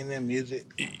partying in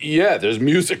music? Yeah, there's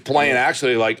music playing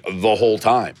actually like the whole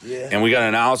time. Yeah. And we got an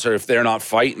announcer, if they're not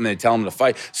fighting, they tell them to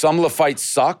fight. Some of the fights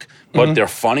suck, but they're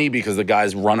funny because the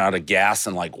guys run out of gas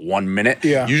in like 1 minute.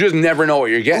 Yeah. You just never know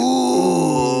what you're getting.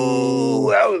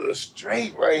 Ooh, that was a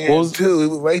straight right hand too. It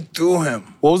went right through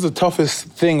him. What was the toughest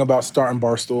thing about starting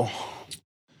Barstool?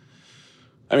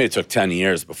 I mean, it took 10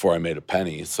 years before I made a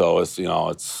penny. So it's,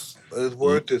 it's, But it's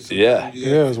worth it. Yeah.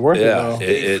 Yeah, it was worth it though.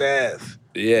 Stay fast.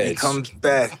 yeah, It comes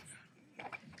back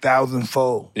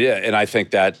thousandfold. Yeah, and I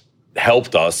think that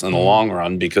helped us in the long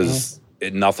run because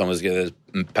nothing was going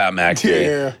to Pat McAfee.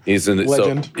 Yeah. He's in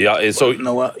Legend. So, yeah, and so You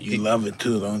know what? You love it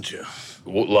too, don't you?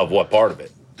 love what part of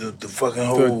it? The fucking The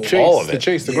whole. chase, all of it. the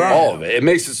chase, the Yeah. grind. All of it. It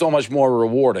makes it so much more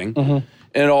rewarding.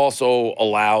 And it also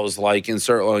allows, like, in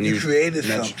certain when You created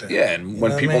mention- something. Yeah, and You when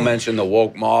know what people I mean? mention the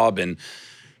woke mob and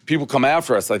people come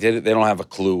after us, like they don't have a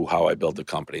clue how I built the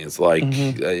company. It's like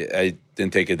I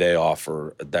didn't take a day off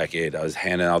for a decade. I was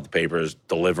handing out the papers,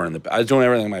 delivering I was doing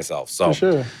everything myself. So For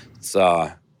sure. it's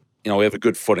we have a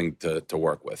good footing to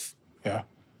work with. Yeah.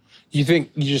 You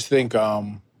just think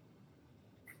that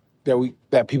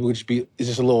people would is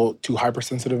just a little too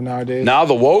hypersensitive nowadays? Now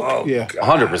the woke, Oh, Yeah.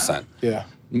 100%. Yeah.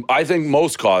 I think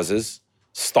most causes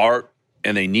start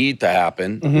and they need to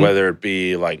happen, whether it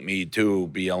be like Me Too,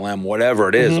 BLM, whatever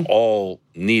it is, all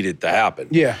needed to happen.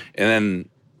 Yeah. And then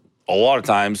a lot of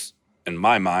times, in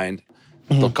my mind,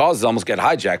 the causes almost get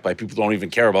hijacked by people who don't even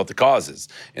care about the causes.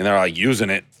 And they're like using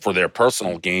it for their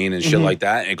personal gain and shit like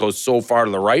that. And it goes so far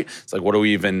to the right. It's like, what are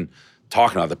we even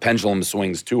talking about? The pendulum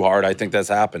swings too hard. I think that's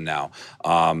happened now.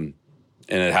 And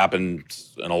it happened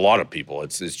in a lot of people.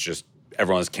 It's just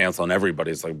everyone's canceling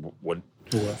everybody. It's like, what?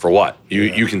 For what?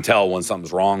 You can tell when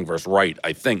something's wrong versus right.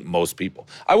 I think most people.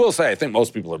 I will say, I think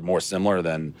most people are more similar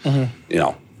than,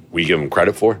 we give them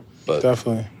credit for. But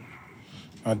Definitely.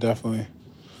 Definitely.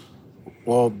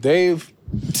 Well, Dave,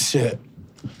 shit.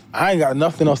 I ain't got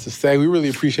nothing else to say. We really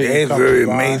appreciate you He's a coming very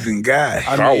by. amazing guy.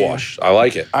 car wash. I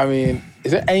like it. I mean,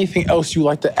 is there anything else you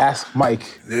like to ask Mike?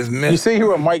 You say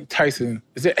here with Mike Tyson.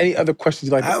 Is there any other questions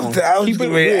you'd like to ask? I was Keep it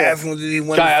ready to real. ask him, did he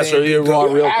want Can I ask her a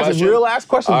real Ask question? real ass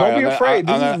questions. All Don't right, be I'm afraid.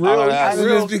 gonna- This I'm is gonna real. ask- This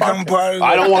real has become part of the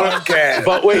I don't want to. podcast.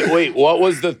 But wait. What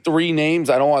was the 3 names?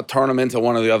 I don't want to turn them into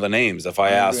one of the other names. If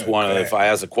I ask if I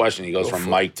ask a question, he goes from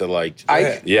Mike to like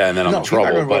Ike? Yeah, and then I'm No, in he's not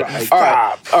trouble. gonna go But to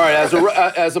Ike. all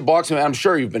right. As a boxing man, I'm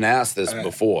sure you've been asked this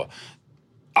before.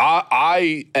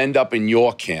 I end up in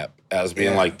your camp as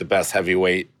being like the best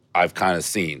heavyweight I've kind of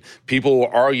seen. People will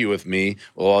argue with me,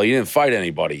 well, you didn't fight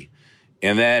anybody.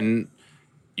 And then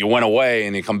you went away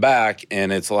and you come back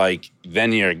and it's like,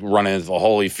 then you're running into the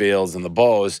Holyfields and the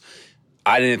Bows.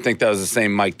 I didn't think that was the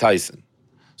same Mike Tyson.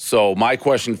 So my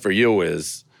question for you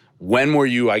is, when were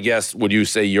you, I guess, would you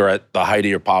say you're at the height of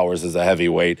your powers as a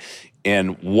heavyweight?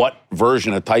 And what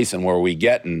version of Tyson were we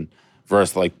getting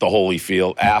versus like the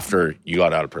Holyfield after you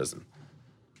got out of prison?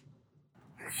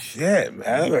 Shit,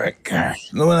 man.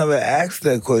 Gosh, no one ever asked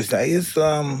that question. I just,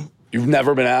 You've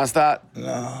never been asked that?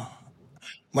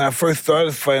 when I first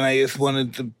started fighting, I just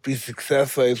wanted to be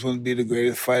successful. I just wanted to be the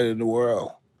greatest fighter in the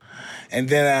world. And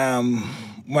then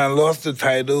when I lost the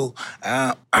title,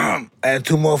 I had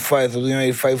 2 more fights. I was getting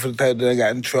ready to fight for the title, then I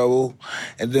got in trouble.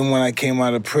 And then when I came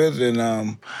out of prison,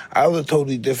 I was a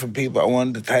totally different people. I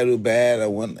wanted the title bad.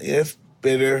 It's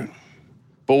bitter.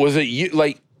 But was it you,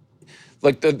 like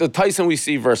the Tyson we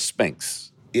see versus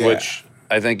Spinks, which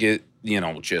I think it,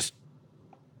 just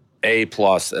A+,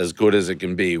 as good as it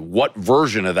can be. What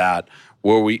version of that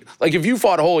were we, like if you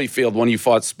fought Holyfield when you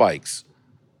fought Spikes?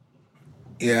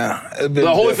 Yeah. The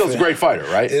Holyfield's a great fighter,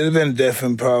 right? It'd have been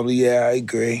different probably, yeah, I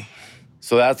agree.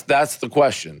 So that's the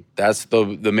question. That's the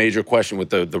major question with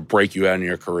the break you had in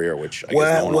your career, which I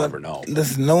guess no one will ever know.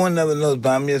 Listen, no one ever knows, but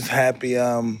I'm just happy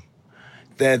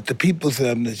that the people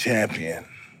said I'm the champion.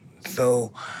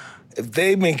 So if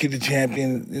they make you the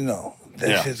champion,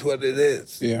 that's just what it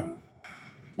is. Yeah.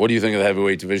 What do you think of the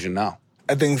heavyweight division now?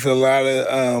 I think it's a lot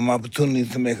of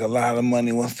opportunities to make a lot of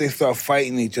money once they start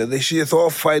fighting each other. They should just all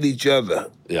fight each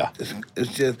other. Yeah.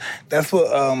 It's just, that's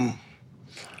what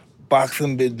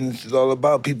boxing business is all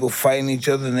about. People fighting each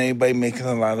other and everybody making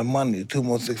a lot of money. The 2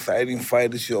 most exciting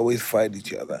fighters should always fight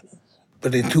each other.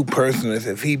 But they're too personal.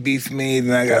 If he beats me,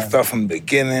 then I got to start from the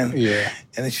beginning. Yeah.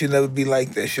 And it should never be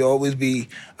like that. It should always be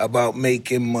about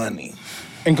making money.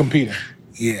 And competing.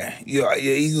 Yeah. Your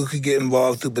ego could get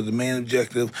involved too, but the main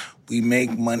objective, we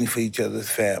make money for each other's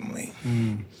family.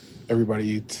 Everybody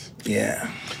eats. Yeah.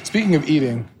 Speaking of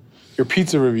eating, your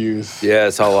pizza reviews. Yeah,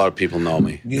 that's how a lot of people know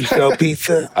me. You sell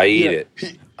pizza? I eat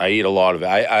it. I eat a lot of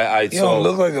it. You don't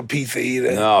look like a pizza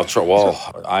eater. No,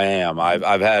 well, I am.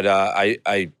 I've had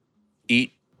I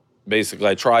eat basically.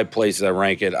 I try places. I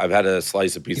rank it. I've had a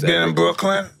slice of pizza. You been in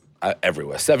Brooklyn?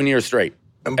 Everywhere. 7 years straight.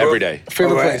 Every day.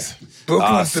 Favorite All right. place?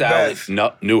 Brooklyn's the Sally. best.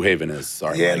 No, New Haven is.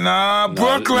 Sorry. Yeah, Mike.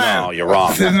 Brooklyn. No, you're wrong.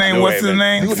 What's his name? New What's his Haven.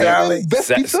 name? Sally.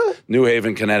 Best pizza? New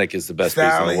Haven, Connecticut is the best pizza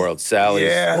in Sally's? the world. Sally's.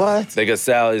 Yeah. What? They got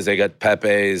Sally's. They got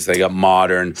Pepe's. They got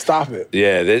Modern. Stop it.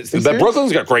 Yeah, You but serious?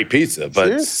 Brooklyn's got great pizza.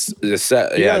 But Serious?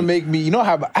 yeah, You gotta make me, I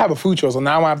have a food show, so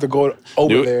now I have to go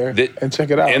over there and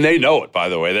check it out. And they know it, by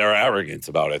the way. They're arrogant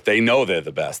about it. They know they're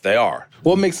the best. They are.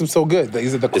 What makes them so good?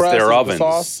 Is it the It's crust? their is it ovens,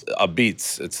 the sauce?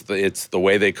 Beats. It's the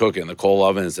way they cook it in the coal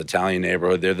oven. It's Italian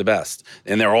neighborhood. They're the best,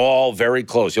 and they're all very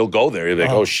close. You'll go there. You'll be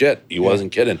like, oh shit, he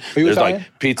wasn't kidding. you There's Italian?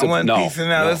 like pizza. I want no, pizza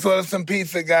now. no. Let's order some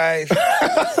pizza, guys.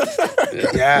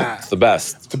 Yeah. It's the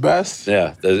best. It's the best?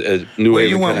 Yeah, New Where Haven,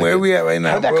 you want? Where Connecticut. we at right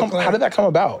now? How did that come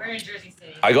about? We're in Jersey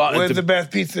City. I got Where's into the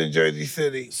best pizza in Jersey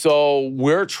City? So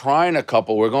we're trying a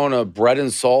couple. We're going to Bread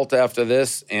and Salt after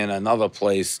this, and another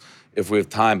place if we have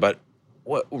time. But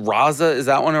what Raza, is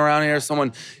that one around here?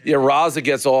 Raza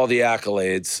gets all the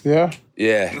accolades. Yeah?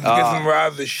 Yeah, Let's get some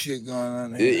rather shit going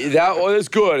on here. that one is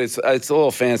good. It's a little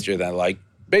fancier than like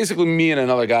basically me and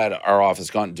another guy at our office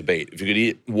got in debate. If you could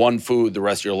eat one food the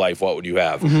rest of your life, what would you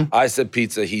have? I said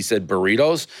pizza. He said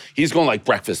burritos. He's going like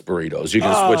breakfast burritos. You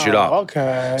can switch it up.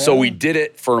 Okay. So we did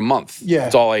it for a month. Yeah.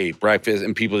 That's all I ate, breakfast.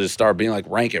 And people just started being like,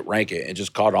 rank it. And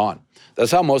just caught on.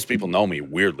 That's how most people know me,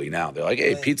 weirdly, now. They're like,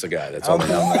 hey, pizza guy. That's all they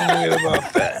know. I'm weird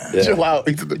about that. Yeah. Chill out.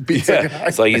 He's the pizza Yeah. guy.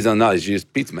 It's like he's he's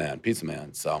just pizza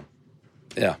man. So,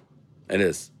 yeah, it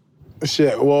is.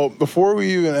 Shit. Well, before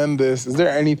we even end this, is there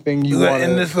anything you You gonna want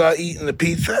end this without eating the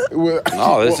pizza?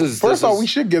 No, this is- First this off, is- we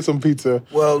should get some pizza.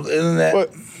 Well, isn't that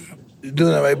What? you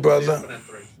doing that right, brother?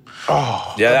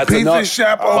 Oh, Yeah, that's pizza enough.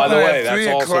 shop By the open way, at that's 3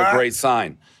 also a o'clock? great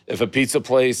sign. If a pizza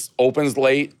place opens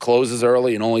late, closes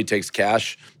early, and only takes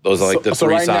cash, those are like the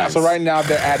three right now, signs. so right now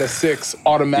they're at a 6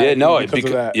 automatically. Yeah, no, because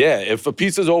of that. yeah. If a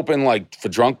pizza's open like for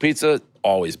drunk pizza,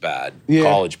 always bad. Yeah.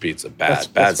 College pizza, bad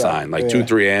That's sign. bad. Like Yeah. 2,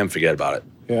 3 a.m., forget about it.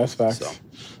 Yeah, that's facts. So.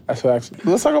 That's facts.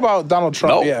 Let's talk about Donald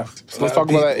Trump. No. Yeah, so let's talk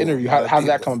about that interview. How did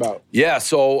that come about? Yeah,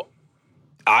 so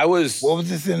I was. What was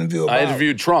this interview about? I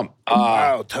interviewed Trump.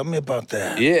 Wow, tell me about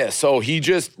that. Yeah, so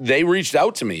they reached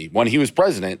out to me when he was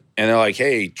president, and they're like,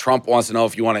 hey, Trump wants to know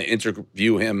if you want to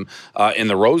interview him in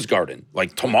the Rose Garden,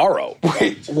 like tomorrow.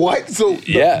 Wait, what? So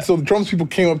Yeah. so the Trump's people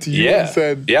came up to you Yeah. and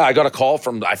said, yeah, I got a call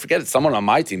from, I forget, it's someone on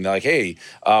my team. They're like, hey,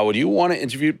 would you want to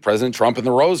interview President Trump in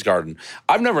the Rose Garden?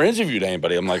 I've never interviewed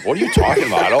anybody. I'm like, what are you talking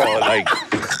about? I don't, like,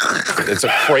 it's a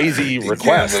crazy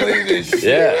request. Can't believe this shit,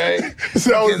 Yeah. right?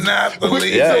 So- Cannot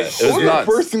believe Yeah, this it was "What was shit. nuts.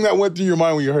 the first thing that went through your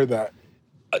mind when you heard that?"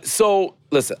 So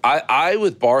listen, I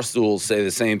with Barstool say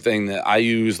the same thing that I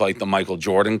use, like the Michael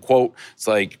Jordan quote. It's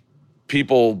like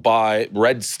people buy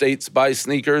red states buy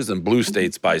sneakers and blue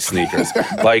states buy sneakers.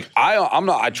 Like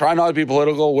I try not to be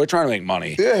political. We're trying to make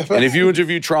money. Yeah, and if you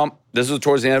interview Trump, this is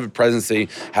towards the end of the presidency,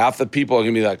 half the people are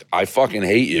gonna be like, I fucking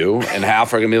hate you, and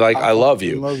half are gonna be like, I love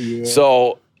you. love you, yeah.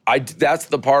 So that's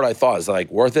the part I thought is like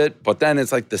worth it. But then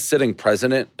it's like the sitting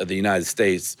president of the United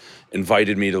States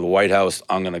invited me to the White House.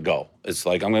 I'm going to go. It's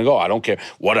like, I'm going to go. I don't care.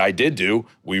 What I did do,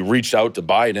 we reached out to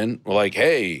Biden. We're like,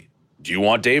 hey, do you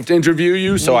want Dave to interview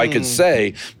you? So I could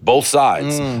say both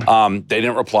sides. They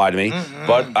didn't reply to me.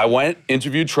 But I went,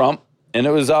 interviewed Trump, and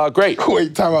it was great.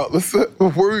 Wait, time out. Let's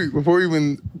before we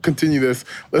even continue this,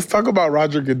 let's talk about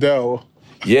Roger Goodell.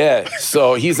 Yeah.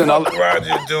 So he's another. What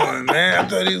Roger doing, man? I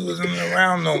thought he wasn't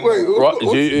around no more.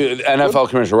 NFL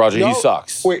Commissioner Roger, he Yo,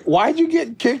 sucks. Wait, why'd you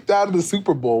get kicked out of the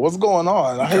Super Bowl? What's going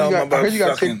on? I Tell him heard you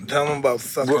got sucking. kicked. Tell him about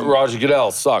sucking. Roger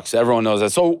Goodell sucks. Everyone knows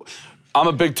that. So I'm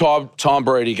a big Tom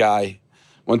Brady guy.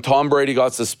 When Tom Brady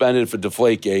got suspended for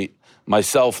Deflategate,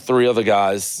 myself, 3 other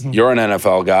guys, you're an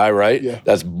NFL guy, right? Yeah.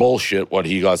 That's bullshit what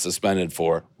he got suspended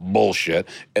for. Bullshit.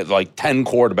 Like 10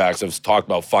 quarterbacks have talked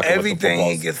about fucking Everything with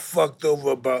he the gets fucked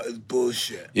over about is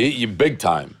bullshit. You big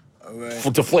time. Right.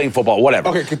 Deflating football, whatever.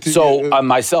 Okay, continue. So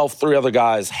myself, 3 other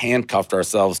guys handcuffed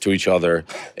ourselves to each other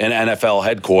in NFL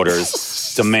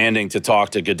headquarters, demanding to talk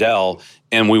to Goodell,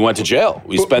 and we went to jail.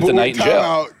 We spent the night in time jail.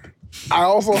 out. I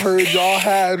also heard y'all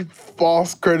had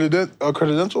false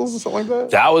credentials or something like that.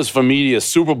 That was for Media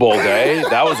Super Bowl Day.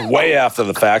 That was way after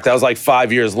the fact. That was like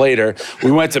 5 years later.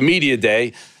 We went to Media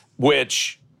Day,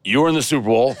 which you were in the Super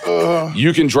Bowl.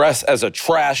 You can dress as a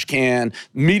trash can.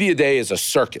 Media Day is a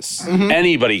circus.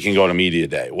 Anybody can go to Media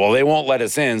Day. Well, they won't let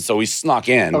us in, so we snuck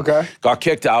in. Okay. Got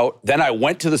kicked out. Then I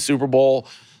went to the Super Bowl,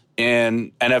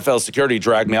 and NFL security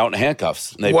dragged me out in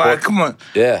handcuffs. And they Why? put- Come on.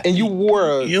 Yeah. And you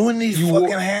wore You in these you fucking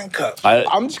wore- handcuffs.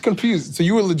 I'm just confused. So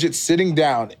you were legit sitting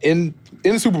down in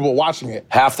the Super Bowl watching it.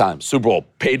 Halftime, Super Bowl,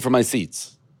 paid for my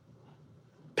seats.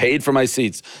 Paid for my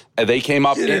seats. And they came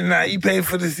up. You did not. You paid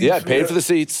for the seats. Yeah, I paid for the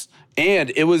seats.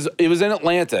 And it was in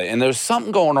Atlanta, and there's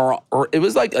something going on. Or it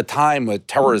was like a time where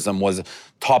terrorism was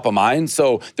top of mind.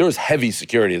 So there was heavy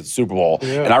security at the Super Bowl.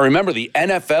 Yeah. And I remember the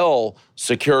NFL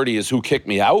security is who kicked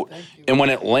me out. And when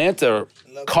Atlanta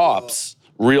cops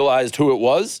realized who it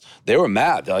was, they were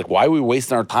mad. They're like, why are we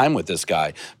wasting our time with this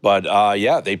guy? But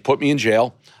yeah, they put me in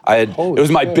jail. It was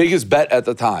my biggest bet at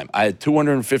the time. I had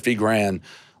 $250,000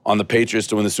 on the Patriots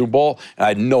to win the Super Bowl, and I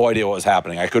had no idea what was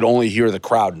happening. I could only hear the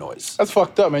crowd noise. That's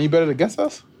fucked up, man. You bet it against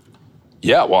us?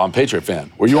 Yeah, well, I'm a Patriot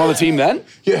fan. Were you on the team then?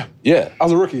 Yeah. Yeah. I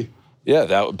was a rookie. Yeah,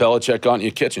 that Belichick got in your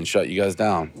kitchen, shut you guys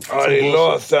down. Oh, they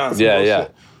lost, son. Yeah, yeah.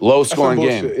 Low That's some scoring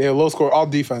bullshit. game. Yeah, low score, all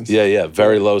defense. Yeah,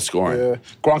 very low scoring. Yeah.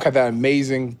 Gronk had that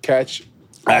amazing catch.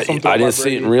 I Something about didn't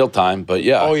see it in Brady. real time, but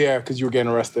yeah. Oh yeah, because you were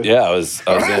getting arrested. Yeah, I was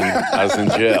in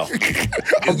jail. You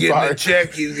getting a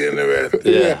check, he's getting arrested.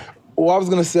 Yeah. Well, I was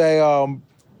gonna say.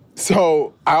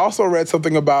 So I also read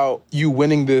something about you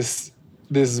winning this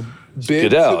bid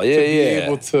Goodell, to yeah, be yeah.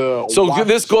 able to. So watch-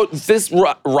 this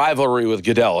rivalry with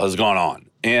Goodell has gone on.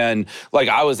 And like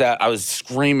I was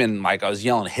screaming, like I was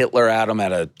yelling Hitler at him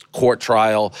at a court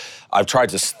trial. I've tried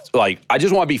to, I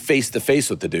just want to be face to face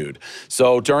with the dude.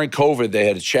 So during COVID, they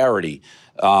had a charity.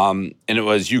 And it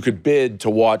was, you could bid to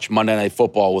watch Monday Night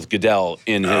Football with Goodell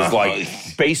in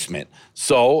his basement.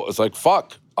 So it's like,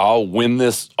 fuck, I'll win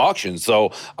this auction.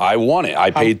 So I won it. I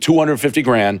paid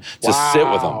 $250,000 to sit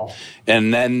with him.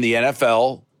 And then the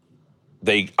NFL,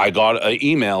 I got an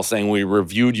email saying we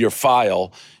reviewed your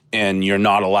file and you're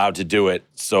not allowed to do it,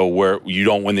 so you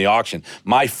don't win the auction.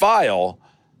 My file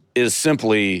is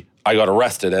simply, I got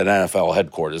arrested at NFL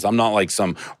headquarters. I'm not like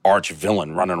some arch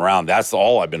villain running around. That's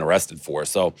all I've been arrested for.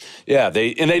 So, yeah,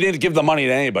 they didn't give the money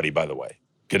to anybody, by the way,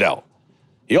 Goodell.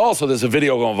 There's a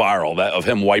video going viral of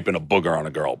him wiping a booger on a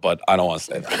girl, but I don't want to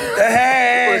say that.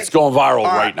 Hey! It's going viral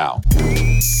right now.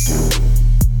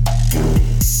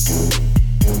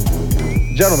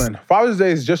 Gentlemen, Father's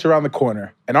Day is just around the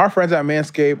corner, and our friends at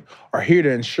Manscaped are here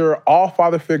to ensure all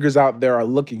father figures out there are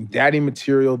looking daddy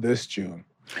material this June.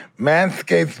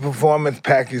 Manscaped's Performance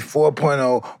Package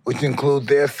 4.0, which includes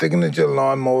their signature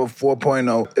lawnmower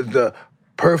 4.0, is the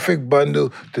perfect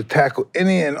bundle to tackle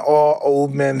any and all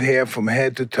old men's hair from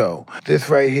head to toe. This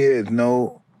right here is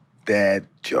no dad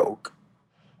joke.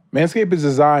 Manscaped is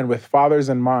designed with fathers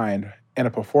in mind, and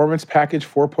a Performance Package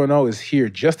 4.0 is here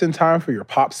just in time for your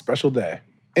pop's special day.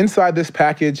 Inside this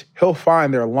package, he'll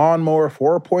find their Lawnmower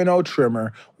 4.0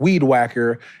 trimmer, Weed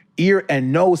Whacker, ear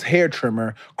and nose hair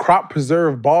trimmer, Crop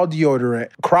Preserve ball deodorant,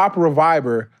 Crop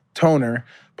Reviver toner,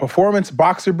 performance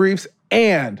boxer briefs,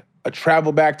 and a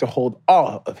travel bag to hold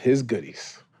all of his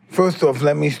goodies. First off,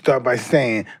 let me start by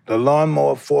saying the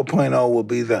Lawnmower 4.0 will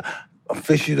be the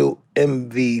official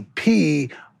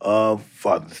MVP of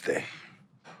Father's Day.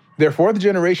 Their fourth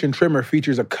generation trimmer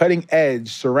features a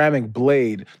cutting-edge ceramic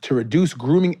blade to reduce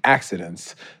grooming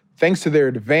accidents, thanks to their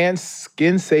advanced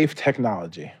skin-safe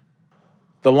technology.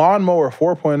 The Lawnmower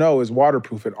 4.0 is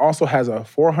waterproof and also has a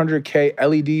 400K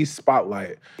LED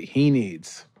spotlight he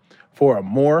needs for a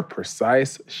more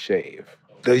precise shave.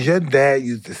 Does your dad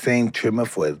use the same trimmer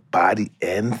for his body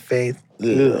and face?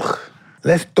 Ugh.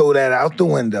 Let's throw that out the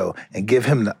window and give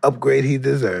him the upgrade he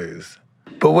deserves.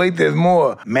 But wait, there's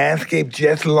more. Manscaped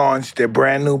just launched their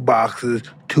brand new Boxers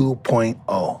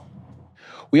 2.0.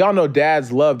 We all know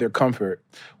dads love their comfort.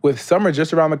 With summer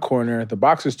just around the corner, the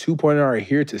Boxers 2.0 are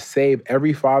here to save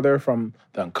every father from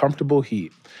the uncomfortable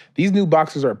heat. These new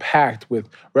Boxers are packed with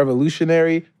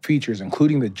revolutionary features,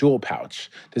 including the jewel pouch,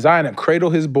 designed to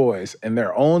cradle his boys in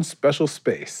their own special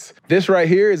space. This right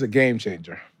here is a game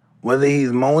changer. Whether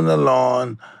he's mowing the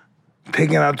lawn,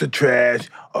 taking out the trash,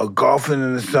 or golfing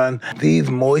in the sun, these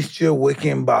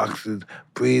moisture-wicking Boxers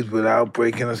breathe without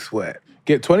breaking a sweat.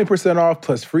 Get 20% off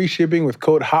plus free shipping with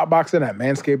code HOTBOXING at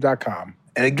manscaped.com.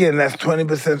 And again, that's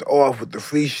 20% off with the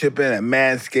free shipping at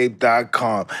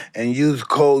manscaped.com. And use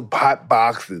code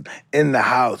HOTBOXING in the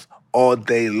house all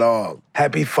day long.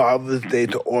 Happy Father's Day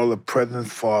to all the present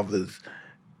fathers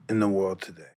in the world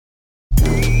today.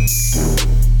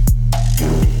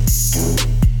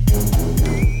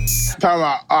 Time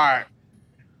out. All right.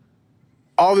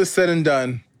 All this said and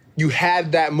done, you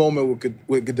had that moment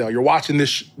with Goodell. You're watching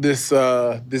this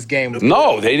game.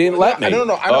 No, they didn't let me.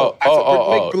 No. I know.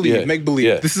 Make believe.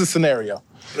 Yeah. This is a scenario.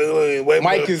 Wait,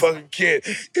 Mike is fucking kid.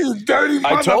 He's dirty.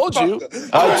 I told you.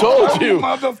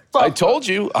 I told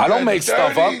you. I don't make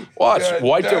stuff up. Watch.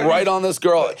 Wiped it right on this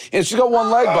girl. And she's got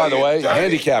one leg, by the way.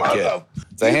 Handicap kid.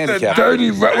 It's a handicap Dirty.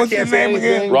 kid. What's his name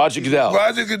again? Roger Goodell.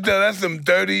 Roger Goodell. That's some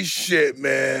dirty shit,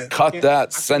 man. Cut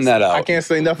that. Send that out. I can't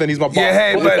say nothing. He's my boss. Yeah,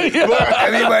 hey, but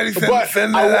anybody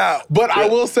send that out. But I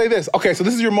will say this. Okay, so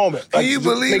this is your moment. Can you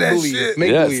believe that shit?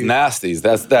 Yeah, it's nasty.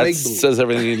 That says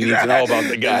everything you need to know about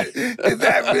the guy. Is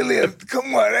that really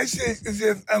come on, that shit is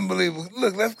just unbelievable.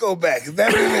 Look, let's go back. Is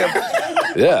that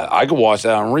really Yeah, I could watch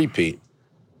that on repeat.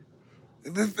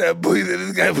 This that boy that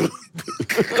this guy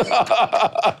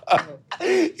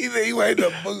he said he wiped a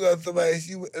booger on somebody.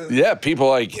 Yeah, people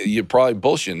like, you're probably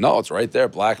bullshitting. No, it's right there,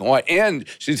 black and white. And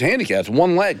she's handicapped.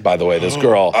 One leg, by the way, this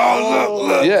girl. Oh,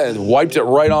 look. Yeah, wiped it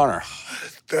right on her.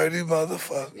 Dirty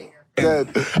motherfucker.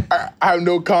 I have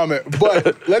no comment.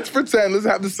 But let's pretend, let's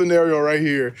have the scenario right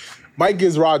here. Mike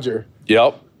gives Roger.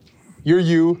 Yep.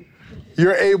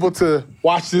 You're able to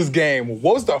watch this game.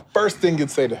 What was the first thing you'd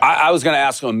say to him? I was going to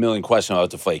ask him a million questions about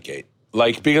Deflategate.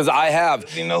 Like, because I have...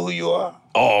 Does he know who you are?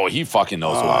 Oh, he fucking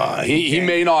knows who I am. He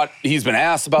may not, he's been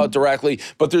asked about it directly,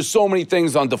 but there's so many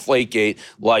things on Deflategate,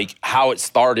 like how it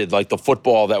started, like the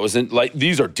football that was in, like,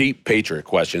 these are deep Patriot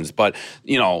questions, but,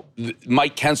 you know,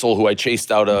 Mike Kensel, who I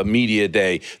chased out a media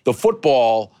day, the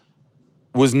football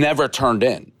was never turned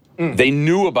in. They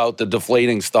knew about the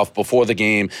deflating stuff before the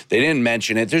game. They didn't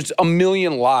mention it. There's a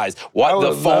million lies. What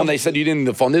the phone? They said you didn't need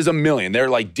the phone. There's a million. They're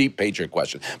like deep Patriot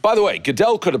questions. By the way,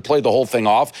 Goodell could have played the whole thing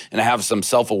off and have some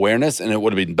self-awareness, and it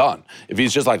would have been done if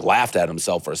he's just like laughed at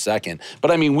himself for a second.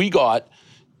 But I mean, we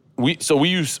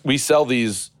sell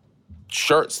these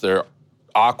shirts. They're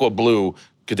aqua blue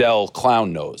Goodell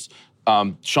clown nose.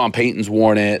 Sean Payton's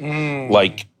worn it.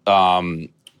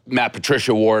 Matt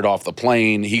Patricia wore it off the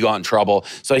plane. He got in trouble.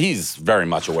 So he's very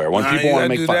much aware. When people want to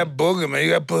make fun. You got to do that booger, man. You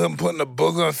got to put him putting the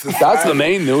booger on society. That's the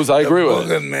main news. I agree with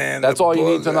it. Man, that's all you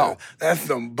need to know. That's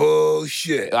some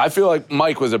bullshit. I feel like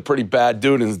Mike was a pretty bad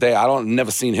dude in his day.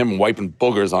 Never seen him wiping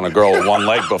boogers on a girl with one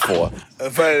leg before. One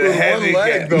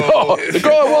leg, though. No, the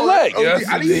girl had one leg. Yes,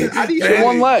 I didn't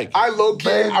one leg. I low-key,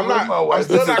 I'm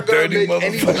still not going to make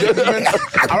any judgments.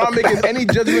 I'm not making any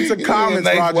judgments or comments,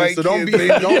 Roger, so don't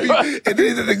be. And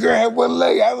then the girl had one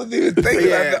leg. I wasn't even thinking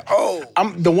about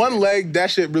that. The one leg, that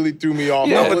shit really threw me off.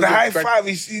 Yeah, but the high five,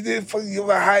 she did fucking give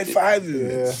a high five.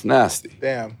 It's nasty.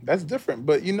 Damn, that's different.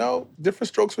 But different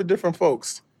strokes for different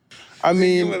folks. I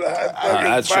mean,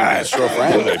 that shouldn't be a stroke for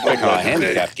anybody picking on a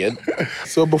handicapped kid.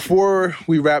 So before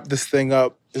we wrap this thing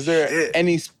up, is there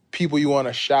any people you want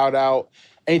to shout out?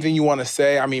 Anything you want to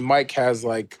say? I mean, Mike has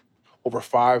like over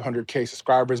 500K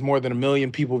subscribers, more than 1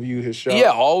 million people view his show. Yeah,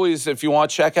 always, if you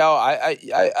want to check out,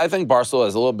 I think Barstool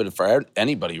has a little bit for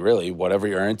anybody, really. Whatever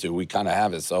you're into, we kind of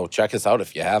have it. So check us out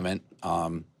if you haven't.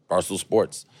 Barstool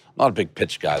Sports. I'm not a big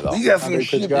pitch guy, though. You got some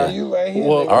shit for you right here.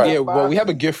 Well, all right. Well, we have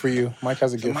a gift for you. Mike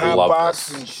has a gift for you. Hot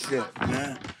boxing shit,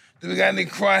 man. Do we got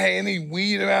any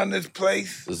weed around this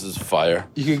place? This is fire.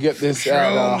 You can get this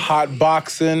at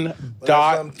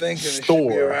hotboxing.store. It should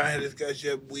be around here. This guy's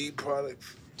got weed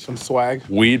products. Some swag.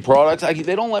 Weed products?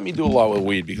 They don't let me do a lot with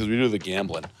weed because we do the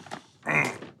gambling.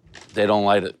 They don't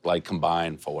let it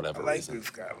combine for whatever reason. This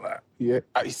guy a lot. Yeah,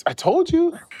 I told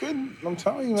you. Good. I'm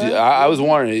telling you, man. I was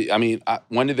wondering. I mean,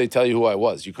 when did they tell you who I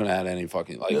was? You couldn't have had any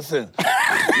fucking any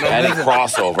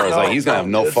crossover. I was like, he's gonna have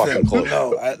no fucking clue.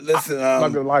 Listen. I'm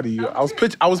not gonna lie to you. I was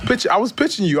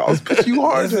pitching you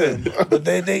hard. Listen, but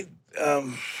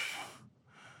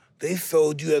they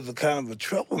sold you as a kind of a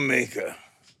troublemaker.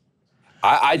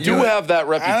 I do have that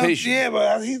reputation.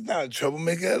 But he's not a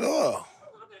troublemaker at all.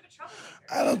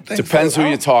 I don't think Depends who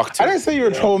you talk to. I didn't say you're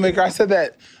a troublemaker. I said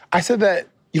that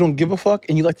you don't give a fuck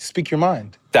and you like to speak your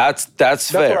mind. That's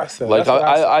fair. What I said. Like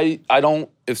I don't.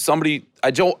 If somebody,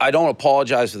 I don't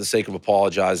apologize for the sake of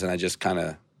apologizing. I just kind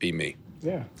of be me.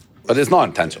 Yeah. But it's not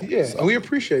intentional. Yeah, so. and we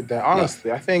appreciate that. Honestly,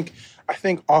 yeah. I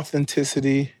think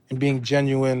authenticity and being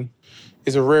genuine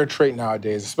is a rare trait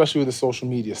nowadays, especially with the social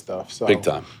media stuff. So big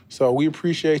time. So we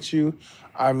appreciate you.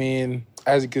 I mean,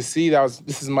 as you can see,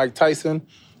 this is Mike Tyson.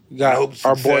 We got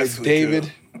our boy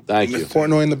David. Thank you.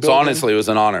 Portnoy in the building. So honestly, it was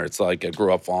an honor. It's like I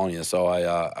grew up following you, so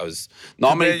I was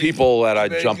not many people that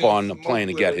I'd jump on a plane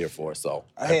to get here for. So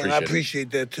I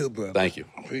appreciate that too, bro. Thank you.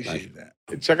 Appreciate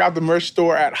that. Check out the merch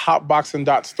store at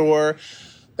hotboxing.store.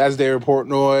 That's David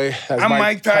Portnoy. That's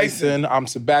Mike Tyson. I'm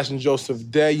Sebastian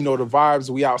Joseph Day. You know the vibes.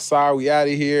 We outside. We out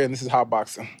of here. And this is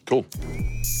Hotboxing. Cool.